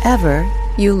podcast, wherever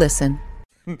you listen.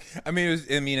 I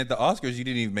mean, at the Oscars, you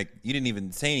didn't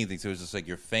even say anything. So it was just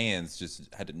your fans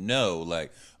just had to know,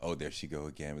 oh, there she go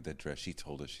again with that dress. She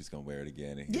told us she's gonna wear it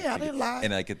again. And I didn't lie.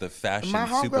 And at the fashion my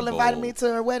Super homegirl Bowl, invited me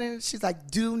to her wedding. She's like,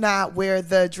 "Do not wear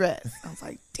the dress." I was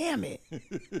like, "Damn it."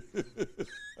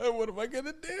 What am I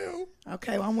gonna do?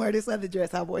 Okay, well, I'm wearing this other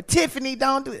dress I wore. Tiffany,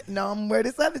 don't do it. No, I'm wearing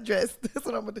this other dress. That's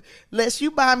what I'm gonna do. Unless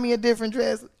you buy me a different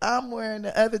dress, I'm wearing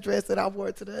the other dress that I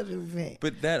wore to the other event.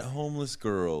 But that homeless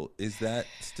girl, is that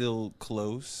still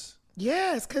close?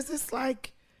 Yes, because it's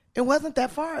it wasn't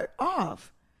that far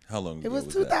off. How long ago it was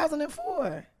 2004.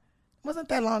 It wasn't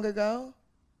that long ago.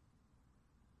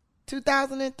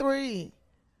 2003.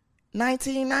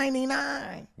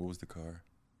 1999. What was the car?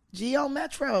 Geo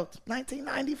Metro,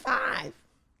 1995.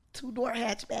 2-door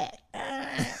hatchback.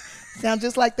 Sound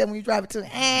just like that when you drive it to.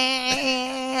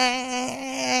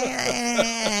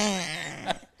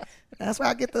 That's where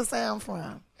I get the sound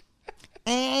from.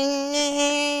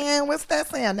 What's that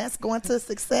sound? That's going to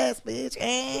success, bitch.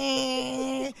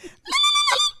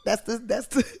 That's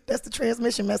the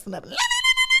transmission messing up.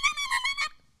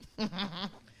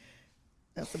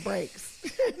 That's the brakes.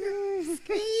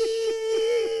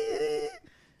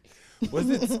 Was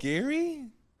it scary?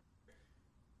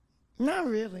 Not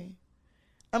really.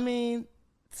 I mean,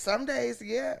 some days,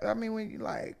 yeah. I mean, when you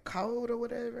like cold or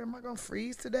whatever, am I gonna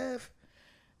freeze to death?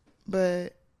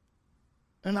 But,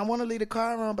 and I want to leave the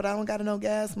car on, but I don't got no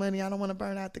gas money. I don't want to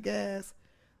burn out the gas.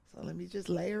 So let me just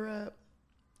layer up.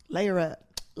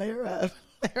 That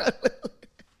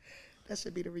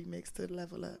should be the remix to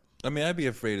Level Up. I mean, I'd be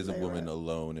afraid as a woman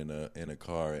alone in a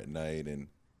car at night, and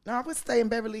no, I would stay in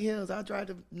Beverly Hills. I'll drive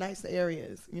to nice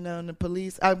areas, you know, and the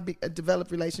police, I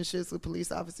develop relationships with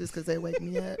police officers because they wake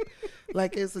me up.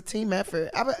 Like, it's a team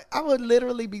effort. I would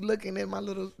literally be looking at my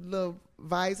little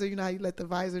visor. You know how you let the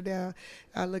visor down?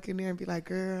 I look in there and be like,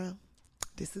 girl,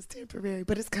 this is temporary,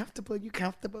 but it's comfortable. You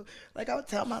comfortable? Like, I would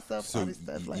tell myself all this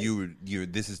stuff. Like,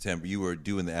 this is temporary. You were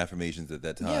doing the affirmations at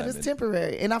that time. Yeah, it's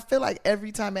temporary. And I feel like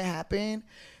every time it happened,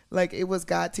 like, it was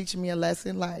God teaching me a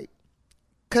lesson, like,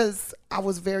 because I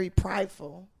was very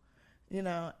prideful, you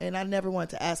know, and I never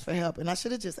wanted to ask for help. And I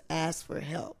should have just asked for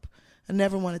help. I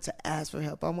never wanted to ask for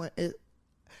help. I was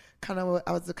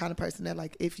the kind of person that,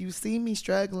 like, if you see me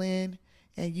struggling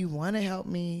and you want to help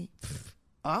me,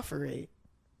 offer it.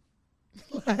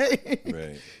 Like,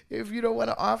 right. If you don't want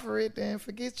to offer it, then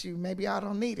forget you. Maybe I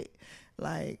don't need it.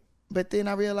 Like, but then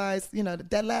I realized, you know,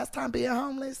 that last time being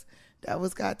homeless, that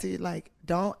was God to, like,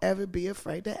 don't ever be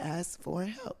afraid to ask for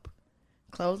help.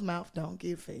 Closed mouth don't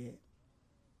get fed.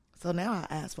 So now I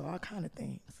ask for all kind of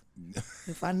things.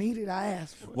 If I need it, I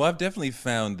ask for it. Well, I've definitely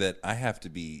found that I have to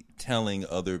be telling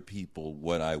other people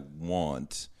what I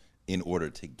want in order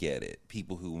to get it.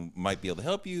 People who might be able to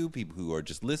help you, people who are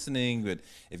just listening. But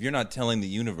if you're not telling the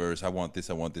universe, I want this,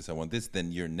 I want this, I want this,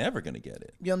 then you're never going to get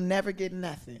it. You'll never get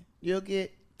nothing. You'll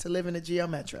get to live in a Geo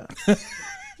Metro.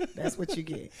 That's what you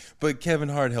get. But Kevin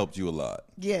Hart helped you a lot.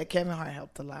 Yeah, Kevin Hart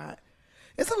helped a lot.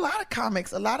 It's a lot of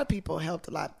comics. A lot of people helped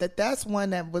a lot. That's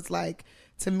one that was, like,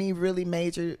 to me, really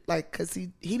major. Like, cause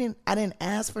I didn't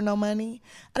ask for no money.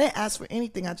 I didn't ask for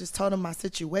anything. I just told him my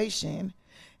situation,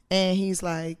 and he's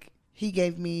like, he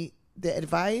gave me the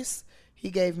advice.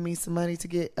 He gave me some money to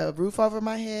get a roof over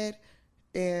my head,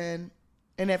 and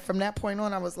then from that point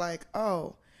on, I was like,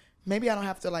 oh, maybe I don't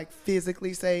have to, like,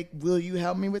 physically say, will you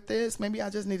help me with this? Maybe I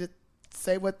just need to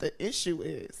say what the issue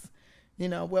is. You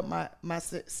know, what my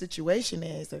situation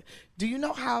is. Or, do you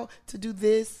know how to do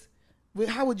this?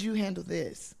 How would you handle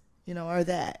this? You know, or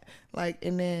that. Like,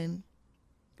 and then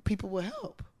people will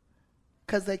help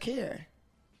because they care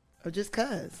or just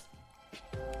because.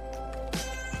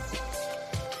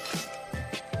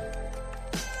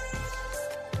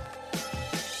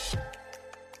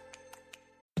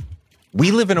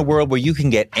 We live in a world where you can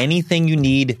get anything you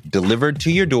need delivered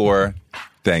to your door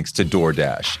thanks to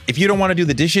DoorDash. If you don't want to do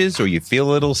the dishes or you feel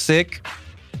a little sick,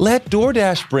 let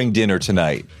DoorDash bring dinner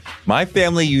tonight. My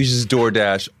family uses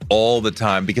DoorDash all the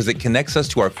time because it connects us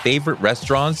to our favorite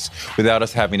restaurants without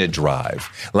us having to drive.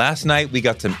 Last night, we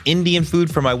got some Indian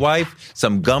food for my wife,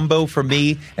 some gumbo for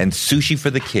me, and sushi for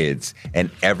the kids. And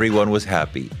everyone was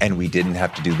happy, and we didn't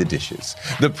have to do the dishes.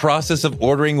 The process of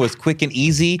ordering was quick and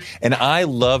easy, and I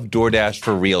love DoorDash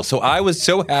for real. So I was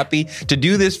so happy to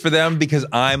do this for them because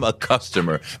I'm a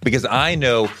customer, because I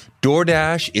know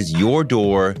DoorDash is your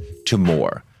door to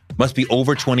more. Must be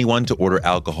over 21 to order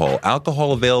alcohol.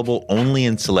 Alcohol available only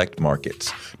in select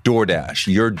markets.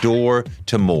 DoorDash, your door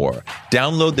to more.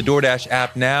 Download the DoorDash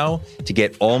app now to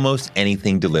get almost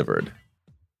anything delivered.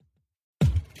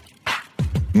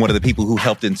 One of the people who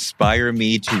helped inspire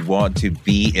me to want to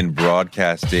be in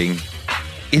broadcasting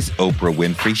is Oprah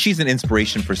Winfrey. She's an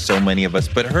inspiration for so many of us,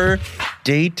 but her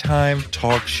daytime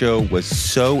talk show was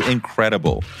so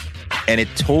incredible. And it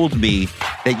told me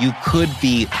that you could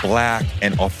be Black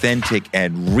and authentic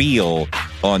and real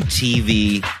on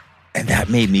TV, and that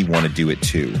made me want to do it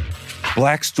too.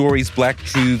 Black Stories, Black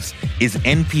Truths is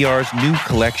NPR's new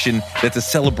collection that's a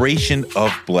celebration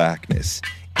of Blackness.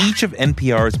 Each of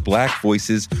NPR's Black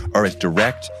voices are as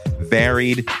direct,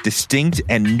 varied, distinct,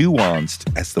 and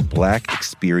nuanced as the Black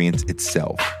experience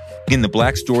itself. In the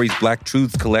Black Stories, Black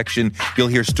Truths collection, you'll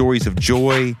hear stories of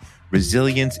joy,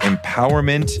 resilience,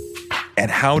 empowerment,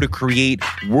 and how to create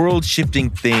world-shifting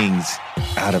things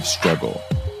out of struggle.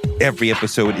 Every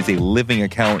episode is a living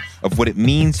account of what it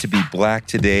means to be Black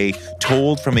today,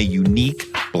 told from a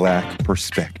unique Black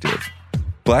perspective.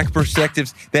 Black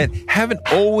perspectives that haven't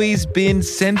always been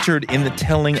centered in the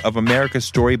telling of America's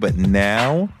story, but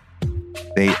now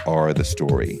they are the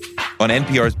story. On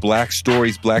NPR's Black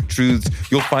Stories, Black Truths,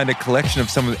 you'll find a collection of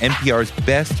some of NPR's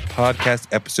best podcast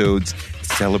episodes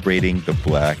celebrating the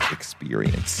Black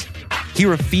experience.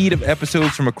 Hear a feed of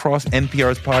episodes from across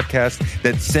NPR's podcasts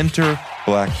that center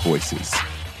Black voices.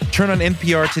 Turn on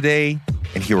NPR today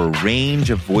and hear a range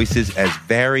of voices as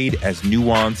varied, as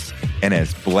nuanced, and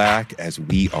as black as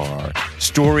we are.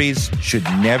 Stories should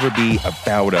never be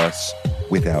about us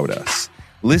without us.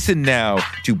 Listen now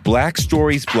to Black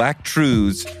Stories, Black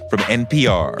Truths from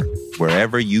NPR,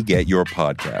 wherever you get your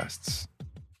podcasts.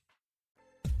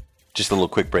 Just a little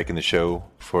quick break in the show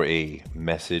for a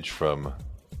message from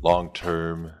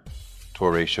long-term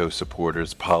Torre Show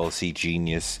supporters, Policy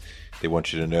Genius. They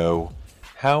want you to know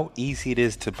how easy it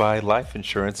is to buy life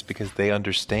insurance because they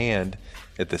understand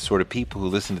that the sort of people who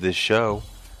listen to this show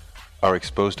are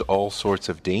exposed to all sorts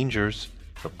of dangers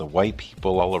from the white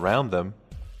people all around them,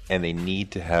 and they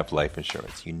need to have life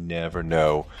insurance. You never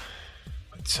know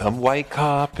when some white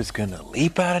cop is going to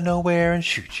leap out of nowhere and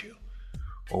shoot you,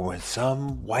 or when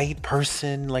some white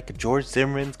person like George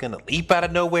Zimmerman's going to leap out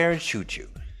of nowhere and shoot you.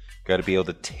 Got to be able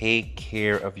to take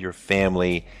care of your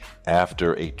family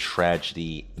after a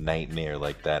tragedy nightmare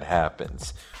like that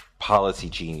happens. Policy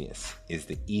Genius is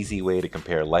the easy way to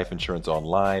compare life insurance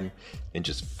online. In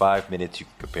just 5 minutes, you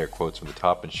can compare quotes from the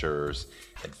top insurers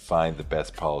and find the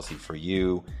best policy for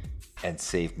you and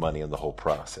save money on the whole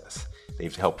process.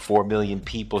 They've helped 4 million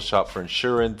people shop for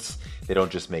insurance. They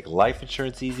don't just make life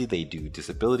insurance easy, they do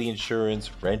disability insurance,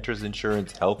 renter's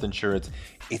insurance, health insurance.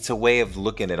 It's a way of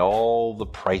looking at all the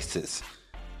prices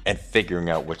and figuring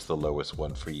out what's the lowest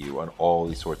one for you on all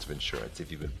these sorts of insurance.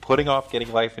 If you've been putting off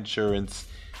getting life insurance,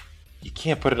 you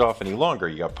can't put it off any longer.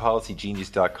 You got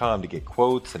PolicyGenius.com to get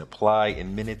quotes and apply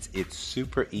in minutes. It's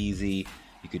super easy.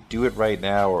 You could do it right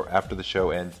now or after the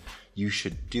show ends. You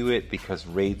should do it because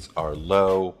rates are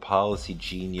low. Policy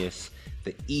Genius,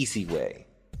 the easy way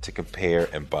to compare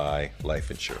and buy life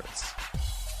insurance.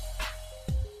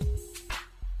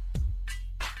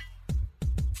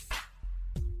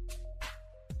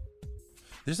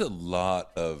 There's a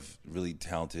lot of really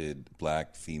talented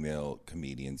black female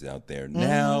comedians out there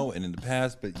now and in the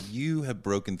past, but you have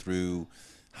broken through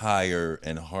higher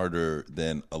and harder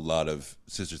than a lot of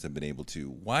sisters have been able to.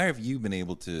 Why have you been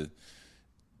able to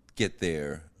get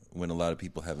there when a lot of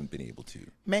people haven't been able to?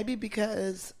 Maybe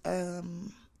because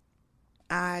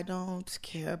I don't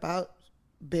care about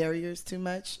barriers too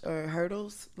much or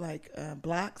hurdles, like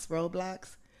blocks,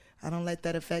 roadblocks. I don't let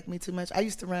that affect me too much. I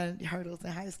used to run hurdles in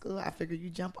high school. I figure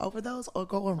you jump over those or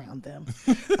go around them.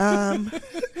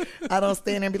 I don't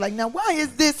stand there and be like, now, why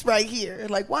is this right here?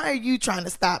 Like, why are you trying to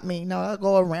stop me? No, I'll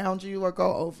go around you or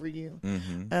go over you.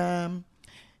 And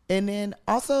then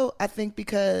also, I think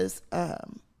because I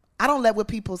don't let what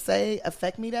people say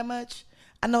affect me that much.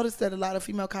 I noticed that a lot of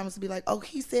female comics will be like, oh,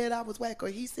 he said I was whack, or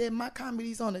he said my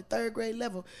comedy's on the third grade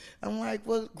level. I'm like,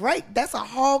 well, great. That's a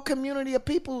whole community of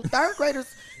people, third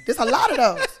graders. There's a lot of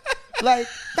those. Like,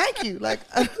 thank you. Like,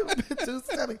 dudes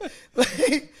tell me.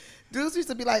 Like, dudes used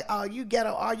to be like, oh, you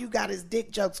ghetto, all you got is dick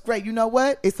jokes. Great. You know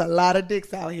what? It's a lot of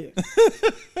dicks out here.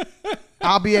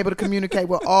 I'll be able to communicate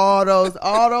with all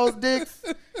those dicks.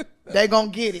 They gonna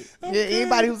get it. Okay.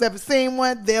 Anybody who's ever seen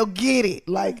one, they'll get it.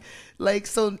 Like,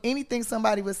 so anything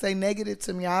somebody would say negative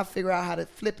to me, I'll figure out how to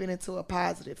flip it into a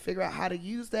positive, figure out how to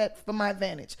use that for my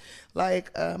advantage.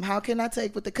 Like, how can I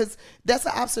take with it? Because that's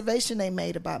an observation they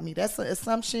made about me. That's an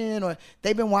assumption, or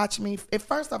they've been watching me. At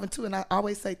first off, and two, and I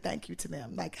always say thank you to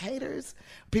them. Like, haters,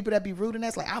 people that be rude and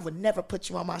that's like, I would never put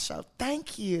you on my show.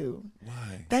 Thank you.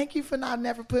 Why? Thank you for not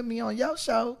never putting me on your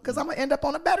show, because I'm going to end up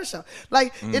on a better show.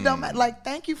 Like, it don't matter. Like,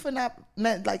 thank you for not,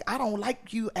 like, I don't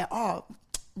like you at all.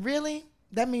 Really?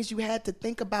 That means you had to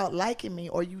think about liking me,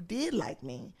 or you did like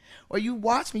me, or you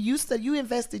watched me. You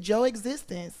invested your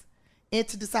existence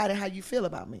into deciding how you feel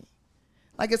about me.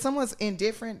 Like, if someone's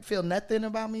indifferent, feel nothing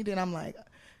about me, then I'm like,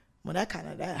 well, that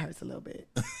hurts a little bit.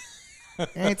 It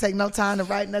ain't take no time to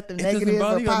write nothing negative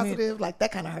or positive. Like,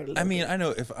 that kind of hurt a little bit. I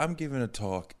know if I'm giving a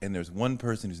talk and there's one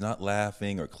person who's not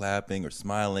laughing or clapping or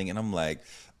smiling, and I'm like,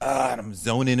 I'm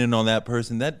zoning in on that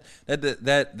person.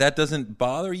 That doesn't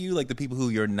bother you, like the people who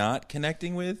you're not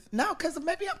connecting with? No, because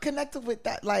maybe I'm connected with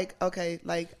that. Like, okay,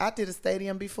 like I did a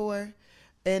stadium before,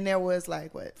 and there was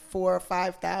like, 4,000 or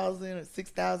 5,000 or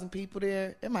 6,000 people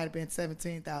there. It might have been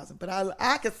 17,000, but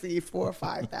I could see 4,000 or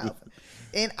 5,000.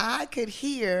 And I could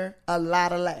hear a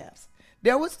lot of laughs.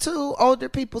 There was 2 older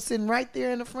people sitting right there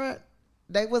in the front.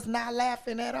 They was not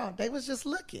laughing at all. They was just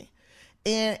looking.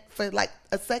 And for like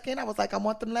a second, I was like, I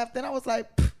want them left. Then I was like,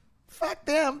 fuck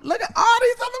them. Look at all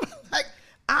these other, like,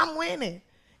 I'm winning.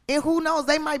 And who knows,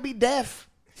 they might be deaf.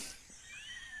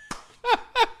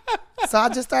 So I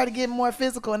just started getting more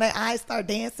physical, and their eyes start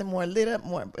dancing more, lit up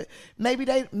more. But maybe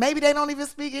they don't even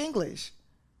speak English.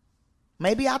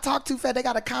 Maybe I talk too fast. They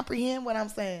got to comprehend what I'm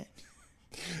saying.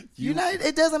 You know,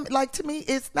 it doesn't, like, to me,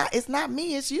 it's not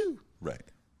me, it's you. Right.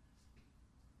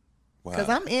 Wow. Because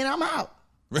I'm in, I'm out.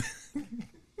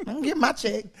 I'm get my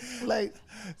check. Like,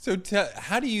 So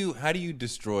how do you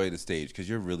destroy the stage? Because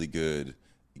you're really good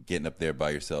getting up there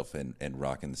by yourself and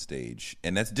rocking the stage,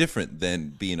 and that's different than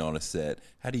being on a set.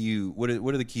 How do you? What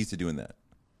are the keys to doing that?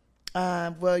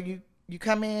 well, you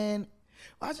come in.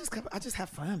 Well, I just have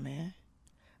fun, man.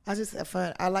 I just have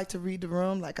fun. I like to read the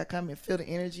room. Like, I come and feel the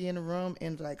energy in the room,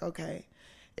 and like, okay,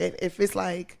 if it's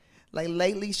like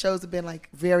lately shows have been like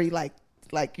very like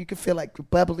you can feel like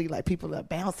bubbly, like people are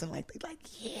bouncing, like they like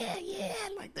yeah,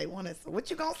 like they want to. So what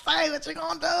you gonna say? What you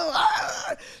gonna do?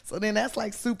 Ah! So then that's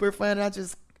like super fun. I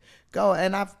just go,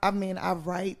 and I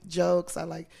write jokes. I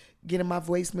like get in my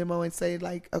voice memo and say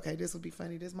like, okay, this will be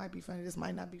funny. This might be funny. This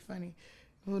might not be funny.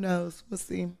 Who knows? We'll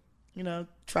see.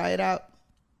 Try it out.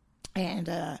 And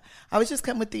I was just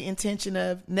coming with the intention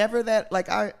of never that, like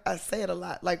I say it a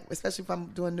lot, like especially if I'm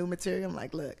doing new material, I'm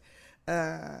like, look,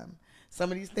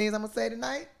 some of these things I'm going to say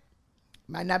tonight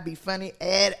might not be funny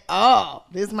at all.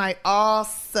 This might all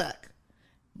suck.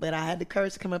 But I had the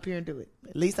courage to come up here and do it.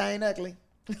 At least I ain't ugly.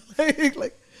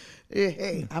 like,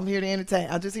 hey, I'm here to entertain.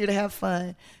 I'm just here to have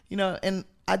fun, and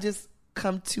I just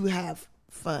come to have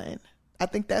fun. I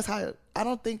think that's how, I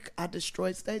don't think I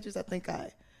destroy stages. I think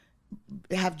I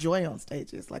have joy on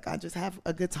stages. Like, I just have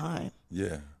a good time.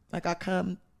 Yeah. Like, I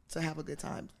come to have a good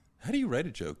time. How do you write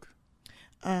a joke?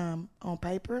 On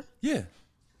paper? Yeah.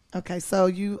 Okay, so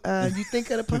you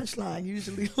think of the punchline.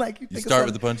 Usually, like, You start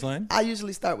with the punchline? I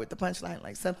usually start with the punchline,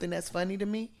 like something that's funny to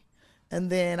me, and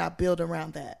then I build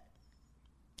around that.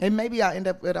 And maybe I end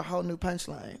up with a whole new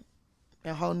punchline,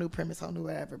 a whole new premise, whole new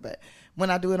whatever. But when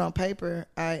I do it on paper,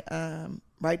 I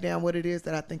write down what it is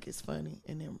that I think is funny,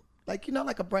 and then like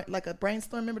a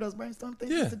brainstorm. Remember those brainstorm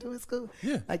things you used to do in school?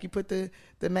 Yeah. Like you put the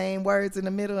main words in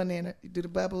the middle, and then you do the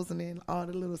bubbles, and then all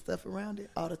the little stuff around it,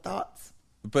 all the thoughts.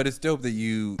 But it's dope that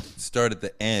you start at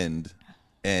the end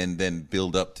and then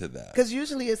build up to that. Because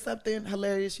usually it's something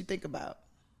hilarious you think about.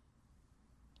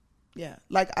 Yeah,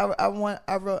 like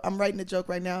I'm writing a joke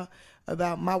right now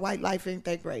about my white life ain't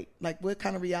that great. Like, what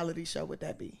kind of reality show would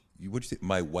that be? What'd you say?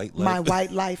 My white life? My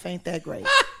white life ain't that great.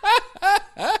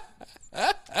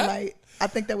 Like, I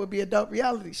think that would be a dope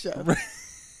reality show.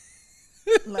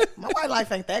 Like, my white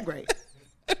life ain't that great.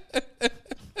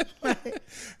 Like,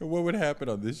 What would happen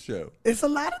on this show? it's a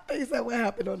lot of things that would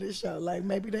happen on this show. Like,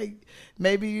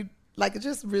 maybe like, it's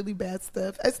just really bad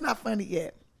stuff. It's not funny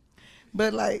yet,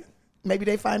 but like, maybe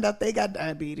they find out they got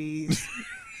diabetes.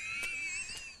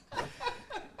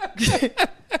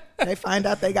 They find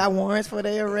out they got warrants for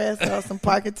their arrest or some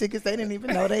parking tickets they didn't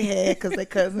even know they had because their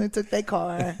cousin took their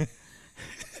car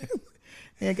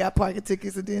and got parking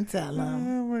tickets and didn't tell them.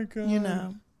 Oh my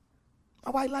God.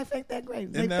 My white life ain't that great.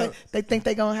 now- They think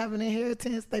they gonna have an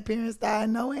inheritance. Their parents died,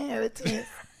 no inheritance.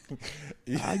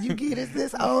 All you get is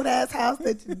this old ass house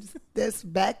that's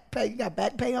back pay. You got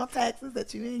back pay on taxes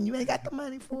that you ain't got the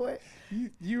money for it.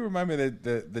 You remind me of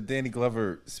the Danny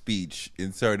Glover speech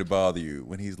in Sorry to Bother You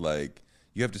when he's like,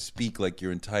 you have to speak like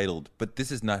you're entitled, but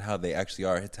this is not how they actually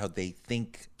are. It's how they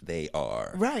think they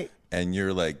are. Right. And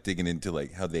you're like digging into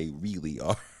like how they really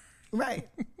are. Right.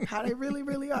 How they really,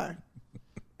 really are.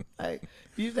 Like,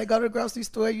 if they go to the grocery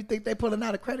store, you think they pulling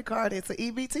out a credit card. It's an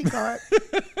EBT card.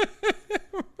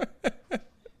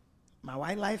 My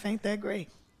white life ain't that great.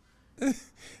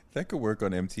 That could work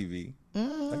on MTV.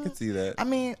 I could see that. I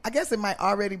mean, I guess it might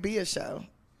already be a show.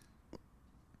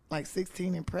 Like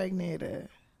 16 and Pregnant.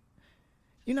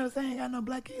 You know what I'm saying? Ain't got no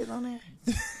black kids on there.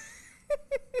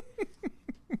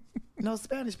 No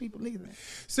Spanish people either.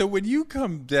 So when you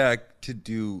come back to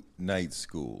do night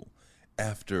school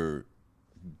after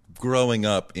growing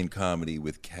up in comedy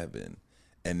with Kevin,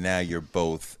 and now you're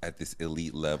both at this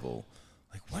elite level,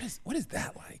 like what is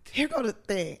that like? Here go the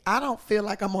thing. I don't feel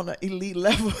like I'm on an elite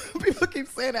level. People keep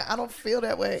saying that. I don't feel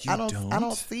that way. You I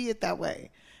don't see it that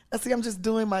way. I see I'm just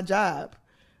doing my job.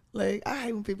 Like, I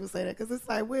hate when people say that because it's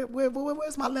like,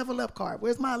 where's my level up card?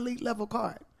 Where's my elite level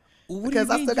card? Because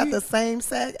I still got the same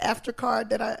SAG after card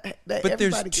that But everybody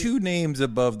there's gets. two names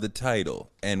above the title,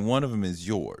 and one of them is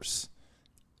yours.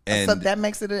 And So that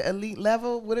makes it an elite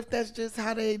level. What if that's just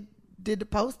how they did the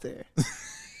poster?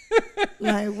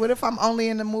 Like, what if I'm only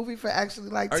in the movie for actually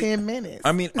like 10 minutes?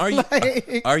 I mean, are you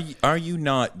Like- are you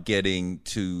not getting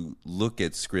to look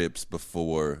at scripts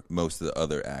before most of the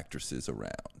other actresses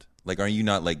around? Like, are you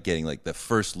not like getting like the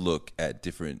first look at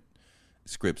different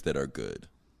scripts that are good?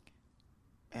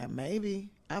 And maybe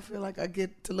I feel like I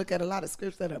get to look at a lot of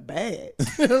scripts that are bad.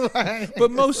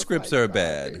 But most scripts are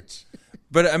bad.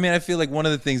 But I mean, I feel like one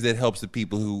of the things that helps the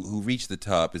people who reach the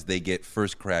top is they get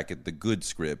first crack at the good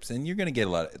scripts, and you're going to get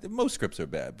most scripts are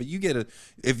bad, but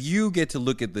if you get to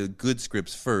look at the good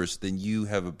scripts first, then you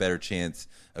have a better chance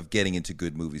of getting into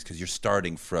good movies because you're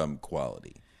starting from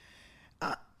quality.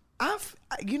 When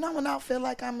I feel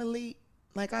like I'm elite,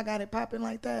 like I got it popping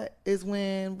like that, is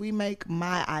when we make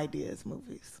my ideas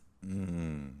movies.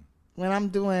 When I'm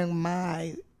doing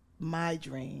my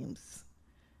dreams.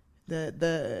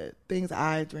 The things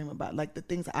I dream about, like the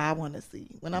things I want to see.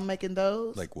 When I'm making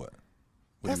those, like what?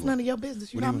 That's none of your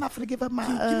business. I'm not gonna give up my.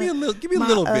 Give me a little bit. Give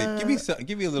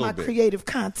me a little my bit. creative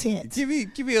content. Give me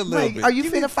a little bit. Are you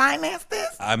finna finance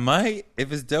this? I might,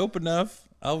 if it's dope enough.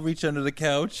 I'll reach under the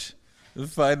couch and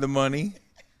find the money.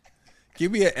 Give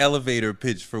me an elevator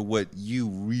pitch for what you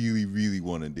really, really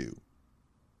want to do.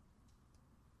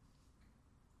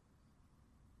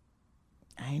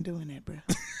 I ain't doing that, bro.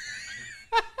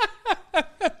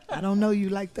 I don't know you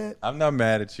like that. I'm not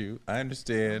mad at you. I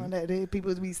understand.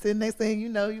 People be sitting there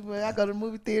saying, I go to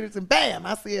movie theaters and bam,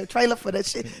 I see a trailer for that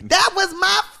shit. That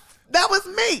was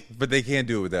me. But they can't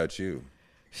do it without you.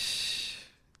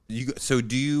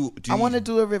 I want to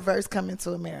do a reverse Coming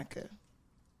to America.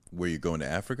 Where you going to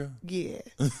Africa? Yeah.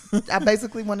 I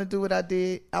basically want to do what I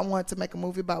did. I want to make a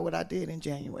movie about what I did in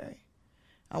January.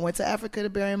 I went to Africa to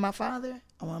bury my father.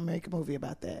 I want to make a movie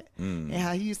about that. And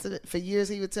how he used to, for years,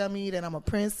 he would tell me that I'm a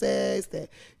princess, that,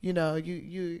 you're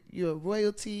a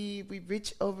royalty. We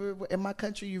rich over in my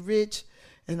country, you rich.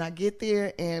 And I get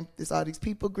there and there's all these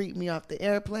people greet me off the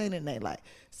airplane and they like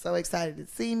so excited to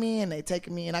see me and they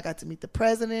taking me and I got to meet the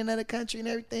president of the country and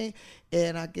everything.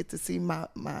 And I get to see my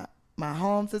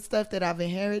homes and stuff that I've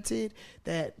inherited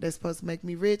that they're supposed to make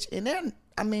me rich. And then,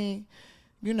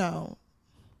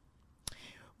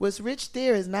 what's rich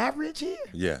there is not rich here.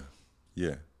 Yeah.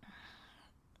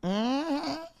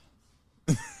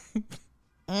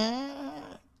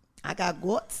 I got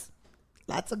goats,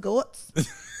 lots of goats.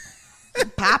 I'm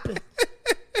popping.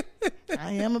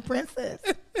 I am a princess.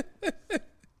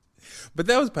 But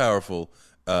that was powerful.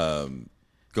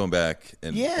 Going back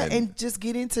and just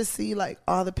getting to see like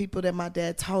all the people that my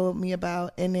dad told me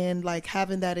about, and then like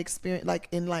having that experience, like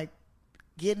in like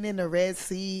getting in the Red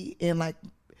Sea and like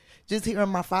just hearing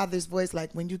my father's voice,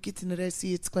 like when you get into the Red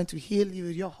Sea, it's going to heal you,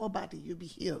 your whole body, you'll be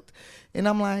healed. And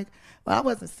I'm like, well, I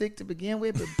wasn't sick to begin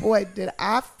with, but boy, did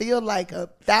I feel like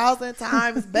 1,000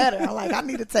 times better. I'm like, I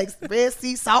need to take Red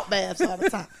Sea salt baths all the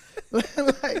time.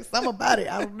 Like something about it,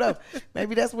 I don't know.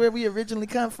 Maybe that's where we originally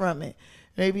come from. It.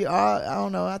 Maybe I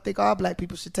don't know. I think all black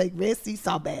people should take Red Sea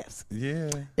salt baths. Yeah,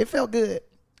 it felt good,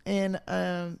 and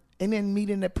then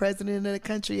meeting the president of the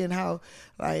country and how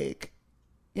like,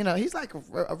 he's like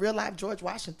a real life George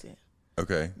Washington.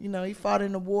 Okay. He fought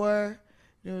in the war,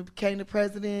 became the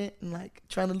president and like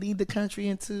trying to lead the country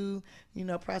into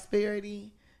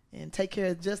prosperity and take care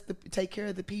of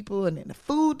the people, and then the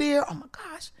food there. Oh my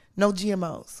gosh, no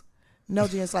GMOs,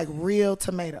 it's like real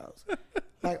tomatoes.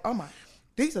 Like oh my.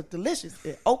 These are delicious.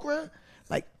 And okra,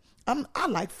 like I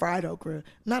like fried okra. I'm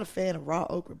not a fan of raw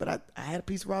okra, but I had a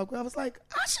piece of raw okra. I was like,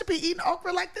 I should be eating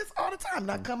okra like this all the time.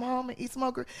 And I come home and eat some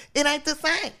okra. It ain't the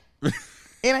same.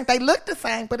 They look the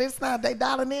same, but it's not. They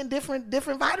dialing in different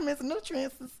vitamins and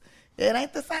nutrients. It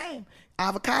ain't the same.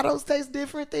 Avocados taste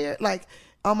different there. Like,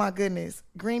 oh my goodness,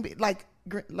 like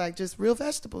just real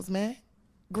vegetables, man.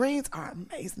 Greens are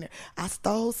amazing there. I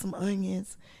stole some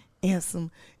onions and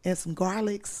some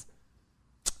garlics.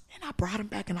 And I brought them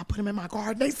back and I put them in my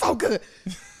garden. They so good.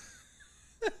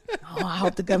 Oh, I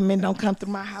hope the government don't come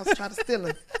through my house and try to steal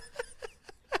them.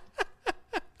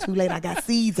 Too late, I got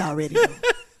seeds already.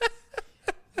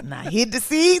 And I hid the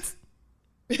seeds.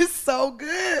 It's so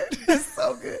good. It's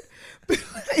so good. But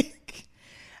like,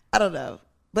 I don't know.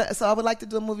 But so I would like to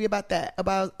do a movie about that,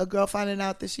 about a girl finding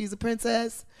out that she's a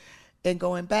princess and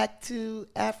going back to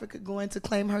Africa, going to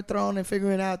claim her throne and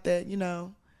figuring out that,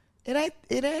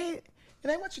 it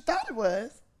ain't what you thought it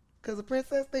was, because a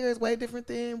princess there is way different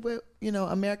than what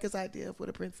America's idea of what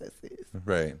a princess is.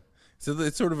 Right. So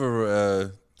it's sort of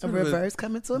a reverse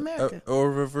Coming to America,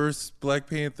 or reverse Black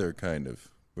Panther kind of.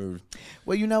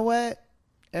 Well, you know what?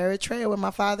 Eritrea, where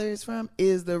my father is from,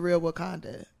 is the real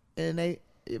Wakanda, and it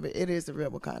is the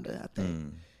real Wakanda. I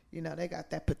think. They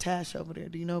got that potash over there.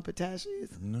 Do you know what potash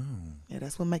is? No. Yeah,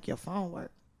 that's what make your phone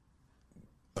work.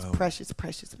 It's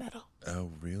precious metal. Oh,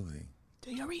 really?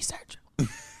 Do your research. Do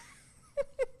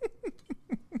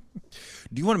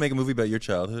you want to make a movie about your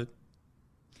childhood?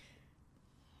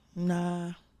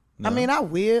 Nah. No? I mean, I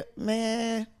will,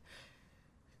 man.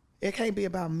 It can't be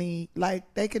about me.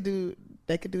 Like they could do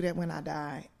that when I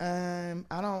die. I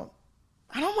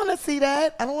I don't want to see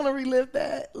that. I don't want to relive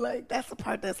that. Like, that's the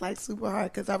part that's like super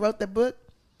hard because I wrote the book,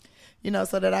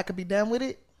 so that I could be done with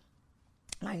it.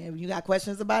 Like, if you got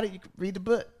questions about it, you can read the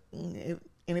book. And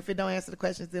if it don't answer the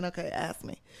questions, then okay, ask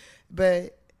me.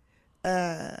 But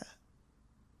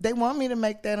they want me to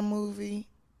make that a movie.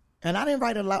 And I didn't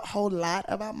write a whole lot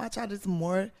about my child. There's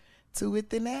more to it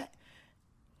than that.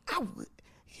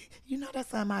 That's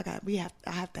something I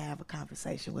have to have a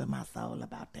conversation with my soul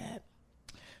about that.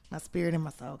 My spirit and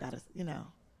my soul got to,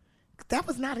 that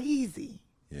was not easy.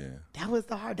 Yeah. That was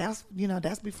the hard. That's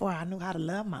before I knew how to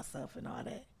love myself and all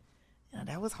that.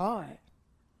 That was hard.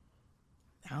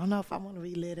 I don't know if I want to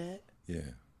relive that.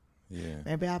 Yeah. Yeah.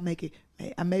 Maybe I'll make it,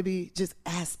 maybe just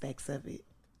aspects of it.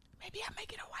 Maybe I'll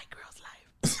make it a white girl's life.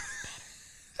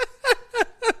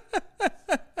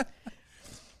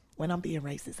 When I'm being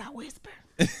racist, I whisper.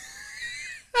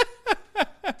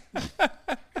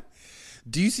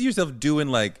 Do you see yourself doing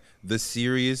like the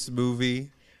serious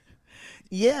movie?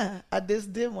 Yeah, I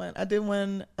just did one. I did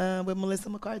one with Melissa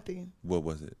McCarthy. What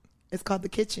was it? It's called The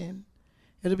Kitchen.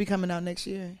 It'll be coming out next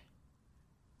year.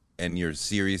 And you're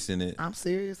serious in it? I'm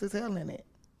serious as hell in it.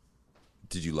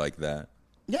 Did you like that?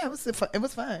 Yeah, it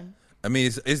was fun. I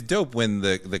mean, it's dope when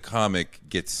the comic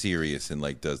gets serious and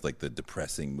like does like the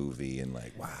depressing movie and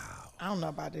like, wow. I don't know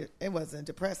about it. It wasn't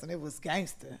depressing. It was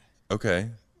gangster. Okay.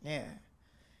 Yeah.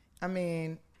 I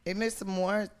mean, and there's some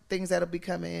more things that'll be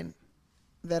coming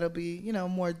that'll be,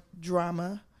 more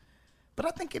drama. But I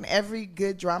think in every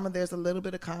good drama, there's a little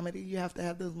bit of comedy. You have to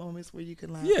have those moments where you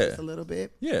can laugh just a little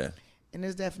bit. Yeah. And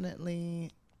there's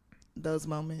definitely those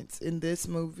moments in this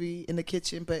movie, in The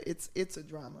Kitchen, but it's a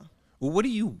drama. Well, what do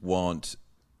you want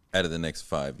out of the next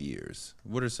 5 years?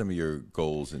 What are some of your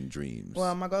goals and dreams?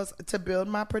 Well, my goals to build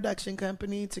my production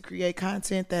company, to create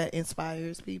content that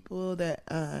inspires people, that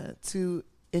to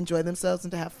enjoy themselves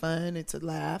and to have fun and to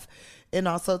laugh, and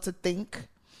also to think,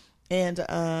 and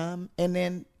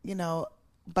then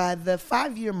by the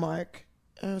 5-year mark,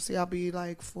 I'll be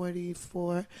like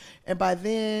 44, and by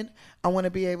then I want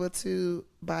to be able to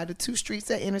buy the 2 streets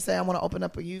that intersect. I want to open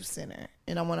up a youth center,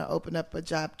 and I want to open up a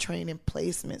job training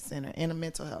placement center and a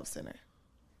mental health center.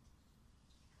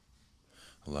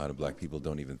 A lot of black people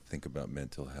don't even think about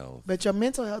mental health. But your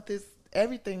mental health is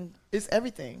everything. It's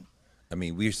everything. I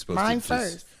mean, we're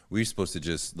supposed to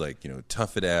just like,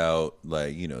 tough it out,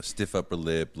 like, stiff upper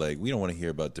lip. Like, we don't want to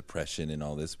hear about depression and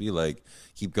all this. We like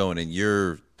keep going, and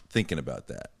you're thinking about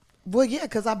that. Well, yeah,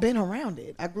 because I've been around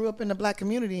it. I grew up in the black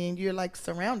community, and you're like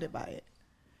surrounded by it.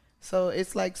 So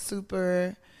it's like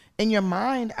super in your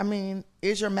mind. I mean,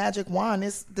 is your magic wand.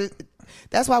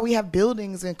 That's why we have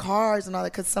buildings and cars and all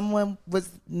that, because someone was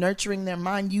nurturing their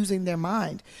mind, using their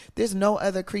mind. There's no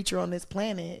other creature on this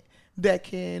planet that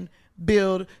can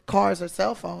build cars or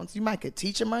cell phones. You might could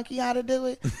teach a monkey how to do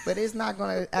it, but it's not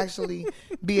going to actually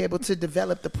be able to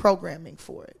develop the programming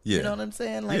for it. Yeah. You know what I'm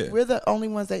saying? Like, we're the only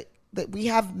ones that we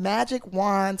have magic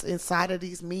wands inside of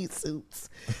these meat suits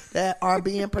that are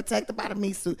being protected by the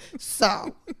meat suit.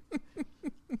 So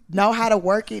know how to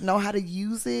work it, know how to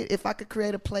use it. If I could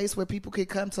create a place where people could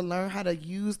come to learn how to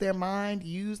use their mind,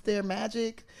 use their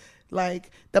magic.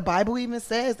 Like, the Bible even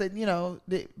says that,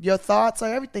 your thoughts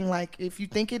are everything. Like, if you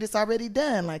think it's already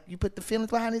done. Like, you put the feelings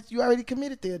behind it, you already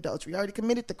committed the adultery. You already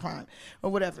committed the crime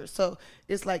or whatever. So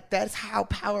it's like, that's how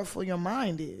powerful your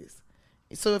mind is.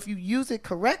 So if you use it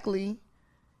correctly,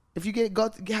 if you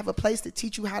have a place to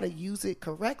teach you how to use it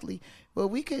correctly, well,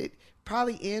 we could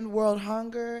probably end world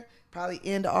hunger, probably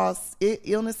end all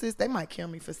illnesses. They might kill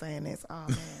me for saying this. Oh,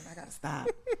 man, I got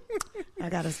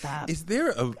to stop.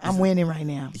 I'm winning right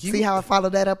now. See how I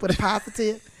followed that up with a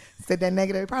positive? Said that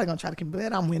negative, probably going to try to keep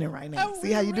it. I'm winning right now.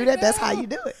 See how you do that? That's how you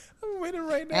do it. I'm winning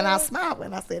right now. And I smiled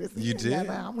when I said it. You did?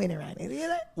 I'm winning right now. You hear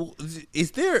that? Well,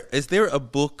 is there a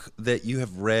book that you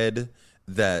have read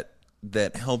that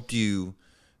helped you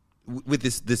with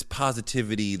this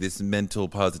positivity, this mental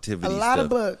positivity? A lot stuff? of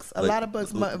books. A Like, lot of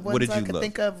books. what did I you could love?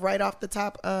 think of right off the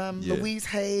top. Louise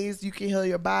Hay's You Can Heal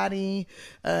Your Body,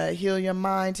 Heal Your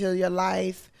Mind, Heal Your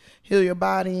Life, Heal Your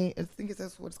Body. I think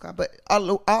that's what it's called. But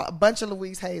a bunch of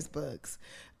Louise Hay's books.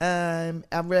 I've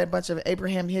read a bunch of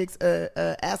Abraham Hicks,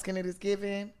 Asking It Is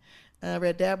Given. I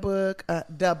read that book.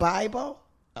 The Bible.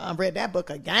 I read that book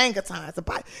a gang of times.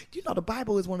 The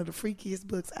Bible is one of the freakiest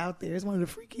books out there. It's one of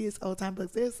the freakiest old-time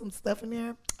books. There's some stuff in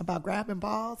there about grabbing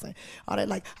balls and all that.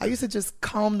 Like, I used to just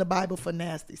comb the Bible for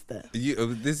nasty stuff.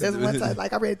 There's one time,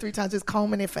 like, I read it 3 times, just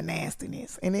combing it for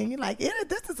nastiness. And then you're like,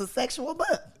 this is a sexual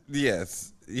book.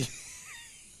 Yes.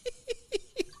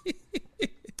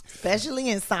 Especially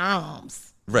in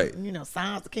Psalms. Right.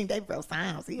 Psalms. King David wrote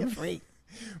Psalms. He a freak.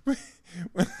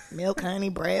 Milk, honey,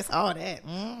 breast, all that.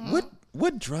 Mm-hmm.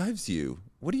 What drives you?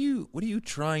 What are you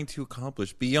trying to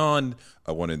accomplish beyond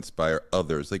I want to inspire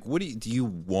others? Like, do you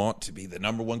want to be the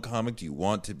number one comic? Do you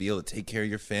want to be able to take care of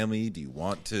your family? Do you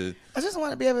want to? I just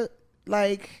want to be able,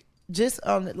 like, just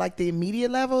on like the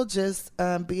immediate level, just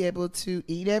be able to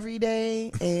eat every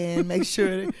day and make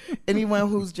sure anyone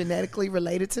who's genetically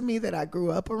related to me that I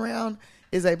grew up around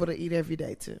is able to eat every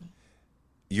day too.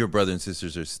 Your brother and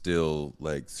sisters are still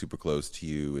like super close to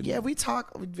you. And yeah, we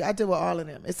talk. I deal with all of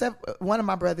them except one of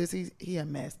my brothers. He a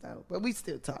mess though, but we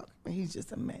still talk. He's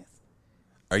just a mess.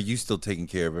 Are you still taking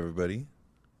care of everybody?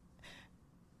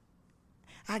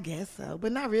 I guess so,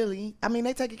 but not really. I mean,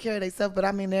 they take care of themselves, but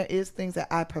I mean, there is things that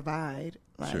I provide.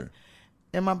 Like, sure.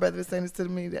 And my brother was saying this to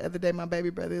me the other day. My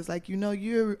baby brother is like,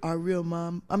 you're our real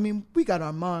mom. I mean, we got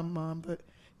our mom, but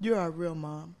you're our real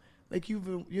mom. Like you're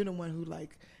the one who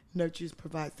like nurtures,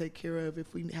 provides, take care of.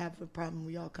 If we have a problem,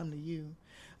 we all come to you.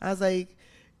 I was like,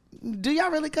 do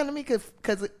y'all really come to me?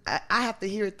 Because I have to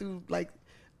hear it through like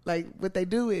what they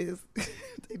do is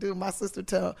they do. My sister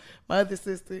tell my other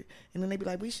sister, and then they be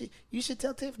like, you should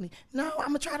tell Tiffany. No, I'm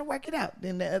gonna try to work it out.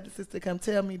 Then the other sister come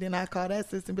tell me. Then I call that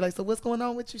sister and be like, so what's going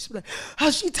on with you? She be like, oh,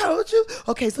 she told you?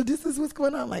 Okay, so this is what's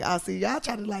going on. Like, I'll see y'all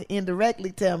try to like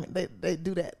indirectly tell me. They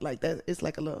do that like that. It's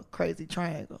like a little crazy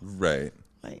triangle. Right.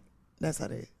 Like that's how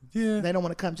they. Yeah. They don't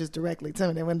want to come just directly to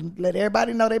me. They want to let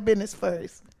everybody know their business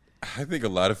first. I think a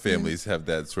lot of families have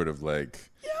that sort of like.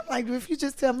 Yeah, I'm like, if you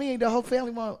just tell me, the whole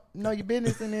family won't know your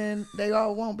business, and then they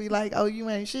all won't be like, oh, you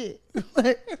ain't shit.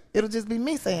 It'll just be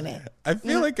me saying that. I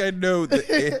feel like I know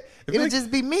that. It'll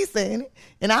just be me saying it,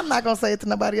 and I'm not gonna say it to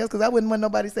nobody else because I wouldn't want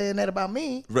nobody saying that about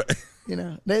me. Right. You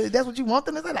know, that's what you want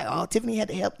them to say. Like, oh, Tiffany had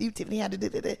to help you. Tiffany had to do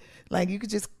that. Like, you could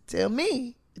just tell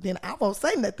me, then I won't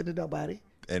say nothing to nobody.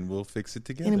 And we'll fix it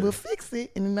together. And we'll fix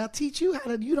it, and then I'll teach you how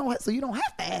to. So you don't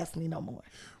have to ask me no more.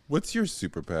 What's your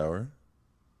superpower?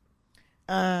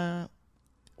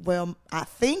 Well, I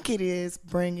think it is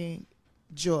bringing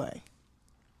joy.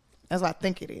 That's what I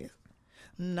think it is.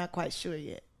 I'm not quite sure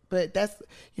yet. But that's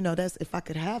if I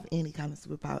could have any kind of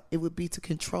superpower, it would be to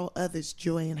control others'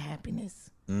 joy and happiness.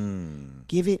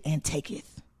 Give it and take it.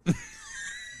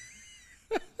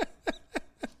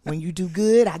 When you do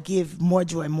good, I give more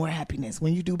joy, more happiness.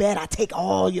 When you do bad, I take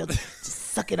all just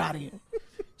suck it out of you.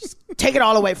 Just take it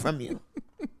all away from you.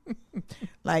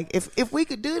 Like, if we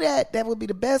could do that, that would be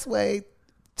the best way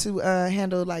to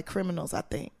handle, like, criminals, I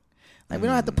think. Like, we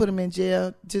don't have to put them in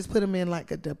jail. Just put them in,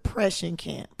 like, a depression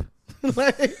camp.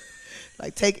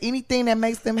 like, take anything that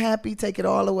makes them happy, take it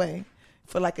all away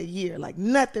for, like, a year. Like,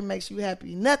 nothing makes you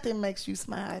happy. Nothing makes you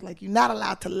smile. Like, you're not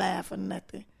allowed to laugh or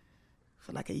nothing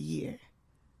for, like, a year.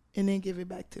 And then give it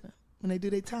back to them. When they do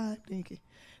their time,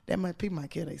 people might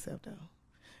kill themselves, though.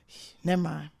 Never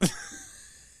mind.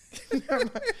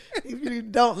 If you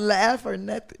don't laugh or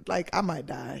nothing, like, I might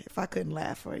die. If I couldn't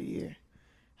laugh for a year,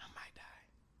 I might die.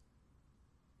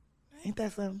 Ain't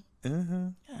that something?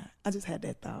 Yeah, I just had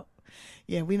that thought.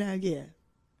 Yeah,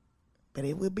 but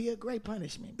it would be a great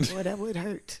punishment. Boy, that would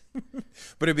hurt.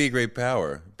 But it'd be a great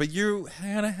power. But you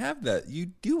kind of have that. You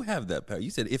do have that power.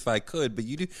 You said if I could, but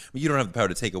you do. You don't have the power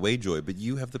to take away joy, but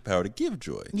you have the power to give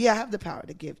joy. Yeah, I have the power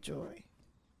to give joy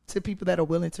to people that are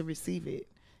willing to receive it.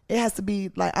 It has to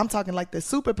be like, I'm talking like the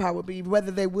superpower would be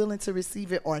whether they're willing to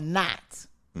receive it or not.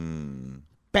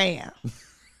 Bam.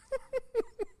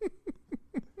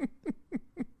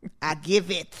 I give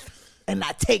it and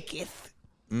I take it.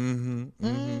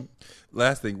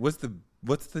 Last thing, what's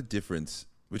the difference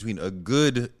between a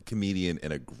good comedian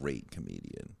and a great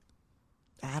comedian?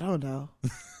 I don't know.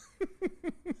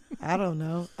 I don't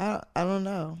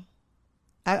know.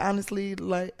 I honestly,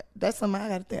 like, that's something I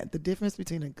got to think. The difference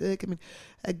between a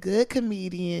good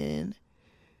comedian,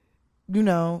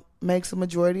 makes a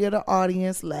majority of the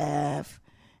audience laugh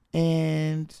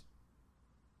and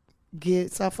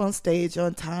gets off on stage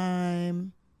on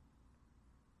time.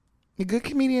 A good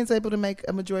comedian is able to make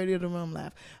a majority of the room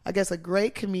laugh. I guess a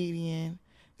great comedian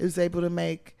is able to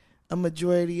make a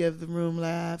majority of the room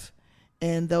laugh,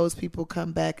 and those people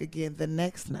come back again the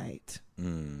next night.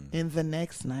 And the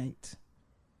next night.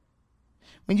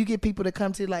 When you get people to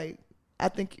come to, like, I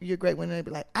think you're great when they be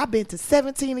like, I've been to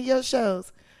 17 of your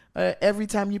shows. Every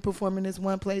time you perform in this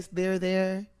one place, they're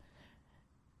there.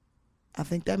 I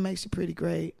think that makes you pretty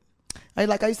great. I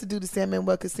used to do the San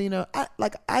Manuel Casino.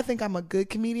 I think I'm a good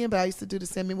comedian, but I used to do the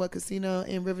San Manuel Casino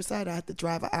in Riverside. I had to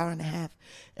drive an hour and a half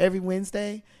every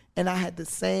Wednesday, and I had the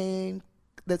same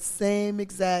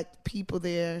exact people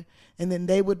there, and then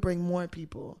they would bring more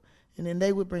people. And then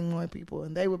they would bring more people,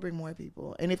 and they would bring more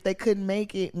people. And if they couldn't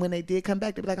make it when they did come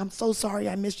back, they'd be like, I'm so sorry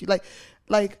I missed you.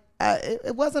 Like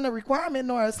it wasn't a requirement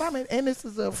nor an assignment, and this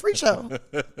is a free show.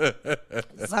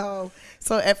 So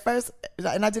at first,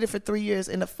 and I did it for 3 years.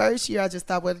 In the first year, I just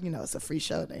thought, well, it's a free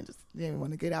show. They just didn't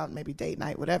want to get out, maybe date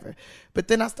night, whatever. But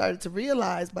then I started to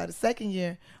realize by the second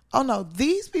year, oh no,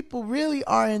 these people really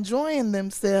are enjoying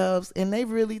themselves, and they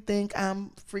really think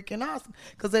I'm freaking awesome,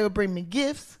 because they would bring me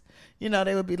gifts.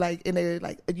 They would be like, and they were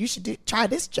like, you should try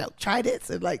this joke, try this,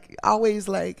 and like always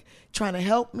like trying to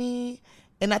help me.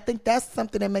 And I think that's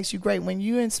something that makes you great, when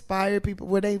you inspire people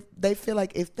where they feel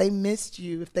like if they missed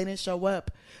you, if they didn't show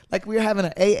up, like we were having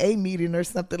an AA meeting or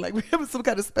something, like we were having some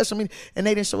kind of special meeting and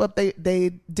they didn't show up,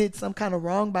 they did some kind of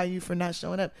wrong by you for not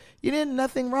showing up. You did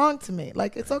nothing wrong to me.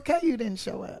 Like, it's okay you didn't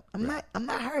show up. I'm not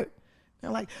hurt.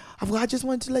 They're like, well, I just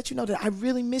wanted to let you know that I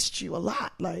really missed you a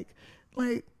lot. Like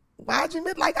why'd you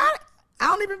miss? Like, I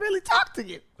don't even really talk to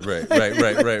you. Right. I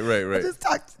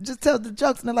just tell the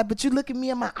jokes, and they're like, but you look at me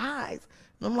in my eyes.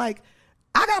 And I'm like,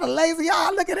 I got a lazy eye.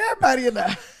 I look at everybody in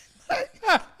the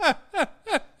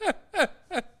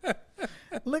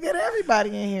look at everybody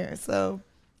in here. So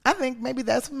I think maybe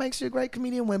that's what makes you a great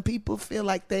comedian, when people feel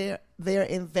like they're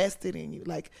invested in you,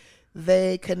 like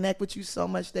they connect with you so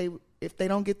much. If they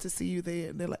don't get to see you,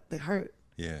 they're like, they hurt.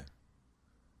 Yeah.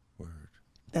 Word.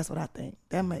 That's what I think.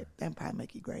 That probably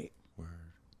make you great. Word.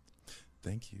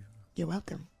 Thank you. You're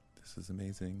welcome. This is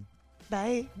amazing.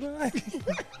 Bye. Bye.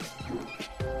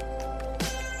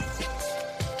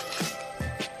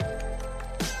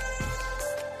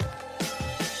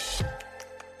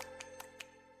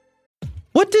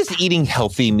 What does eating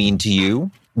healthy mean to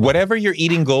you? Whatever your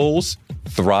eating goals,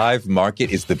 Thrive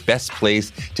Market is the best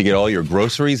place to get all your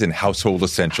groceries and household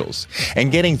essentials.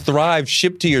 And getting Thrive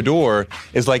shipped to your door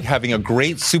is like having a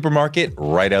great supermarket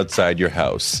right outside your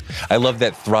house. I love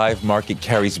that Thrive Market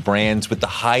carries brands with the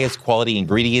highest quality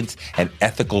ingredients and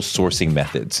ethical sourcing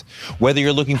methods. Whether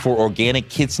you're looking for organic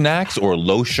kid snacks or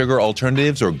low sugar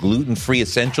alternatives or gluten-free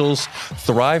essentials,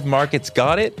 Thrive Market's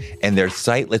got it, and their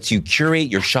site lets you curate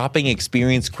your shopping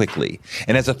experience quickly.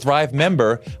 And as a Thrive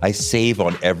member, I save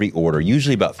on every order,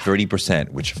 usually about 30%,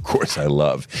 which of course I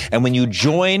love. And when you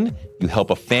join, you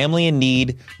help a family in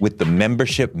need with the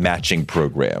membership matching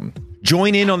program.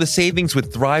 Join in on the savings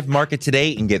with Thrive Market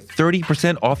today and get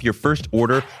 30% off your first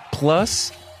order,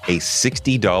 plus a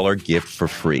 $60 gift for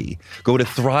free. Go to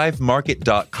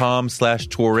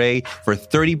thrivemarket.com/Touré for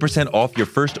 30% off your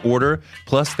first order,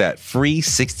 plus that free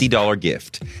 $60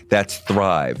 gift. That's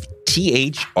Thrive,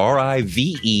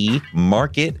 THRIVE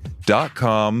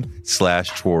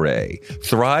market.com/Touré.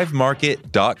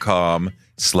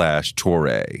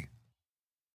 thrivemarket.com/Touré.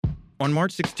 On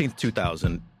March 16,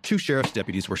 2000, 2 sheriff's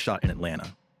deputies were shot in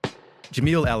Atlanta.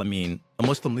 Jamil Al-Amin, a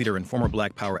Muslim leader and former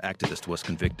Black Power activist, was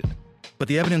convicted. But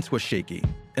the evidence was shaky,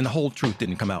 and the whole truth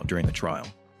didn't come out during the trial.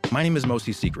 My name is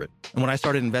Mosi Secret, and when I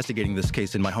started investigating this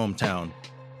case in my hometown,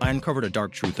 I uncovered a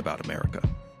dark truth about America.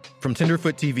 From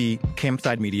Tenderfoot TV,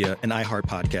 Campside Media, and iHeart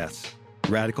Podcasts,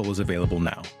 Radical is available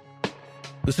now.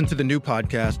 Listen to the new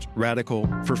podcast, Radical,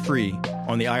 for free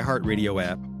on the iHeart Radio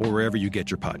app or wherever you get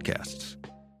your podcasts.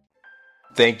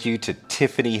 Thank you to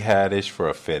Tiffany Haddish for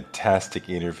a fantastic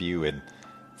interview, and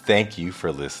thank you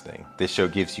for listening. This show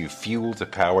gives you fuel to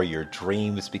power your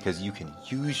dreams, because you can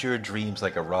use your dreams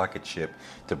like a rocket ship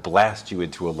to blast you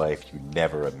into a life you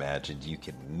never imagined. You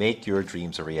can make your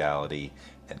dreams a reality,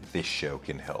 and this show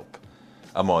can help.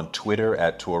 I'm on Twitter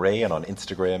 @Touré and on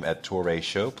Instagram @Touré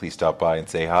Show. Please stop by and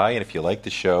say hi. And if you like the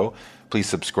show, please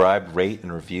subscribe, rate,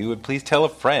 and review. And please tell a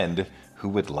friend who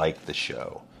would like the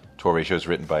show. Touré Show is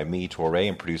written by me, Touré,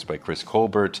 and produced by Chris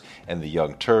Colbert and the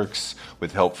Young Turks,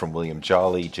 with help from William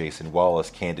Jolly, Jason Wallace,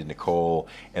 Candid Nicole,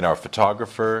 and our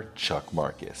photographer, Chuck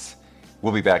Marcus.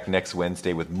 We'll be back next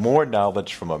Wednesday with more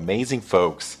knowledge from amazing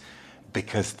folks,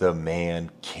 because the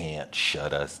man can't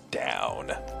shut us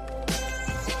down.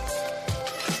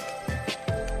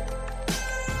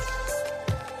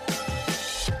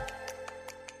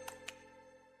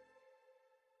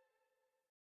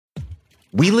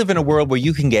 We live in a world where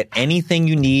you can get anything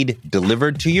you need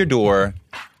delivered to your door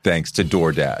thanks to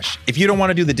DoorDash. If you don't want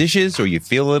to do the dishes or you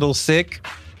feel a little sick,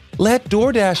 let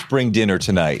DoorDash bring dinner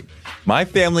tonight. My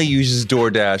family uses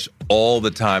DoorDash all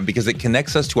the time because it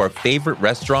connects us to our favorite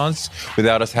restaurants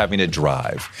without us having to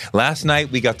drive. Last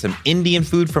night, we got some Indian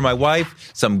food for my wife,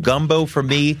 some gumbo for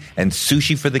me, and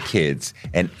sushi for the kids,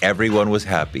 and everyone was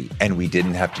happy, and we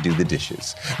didn't have to do the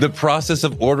dishes. The process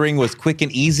of ordering was quick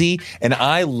and easy, and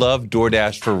I love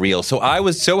DoorDash for real. So I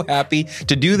was so happy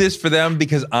to do this for them,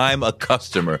 because I'm a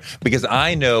customer, because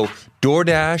I know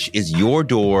DoorDash is your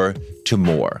door to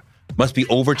more. Must be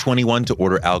over 21 to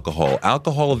order alcohol.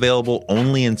 Alcohol available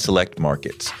only in select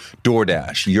markets.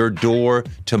 DoorDash, your door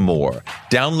to more.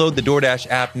 Download the DoorDash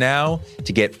app now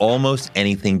to get almost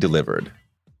anything delivered.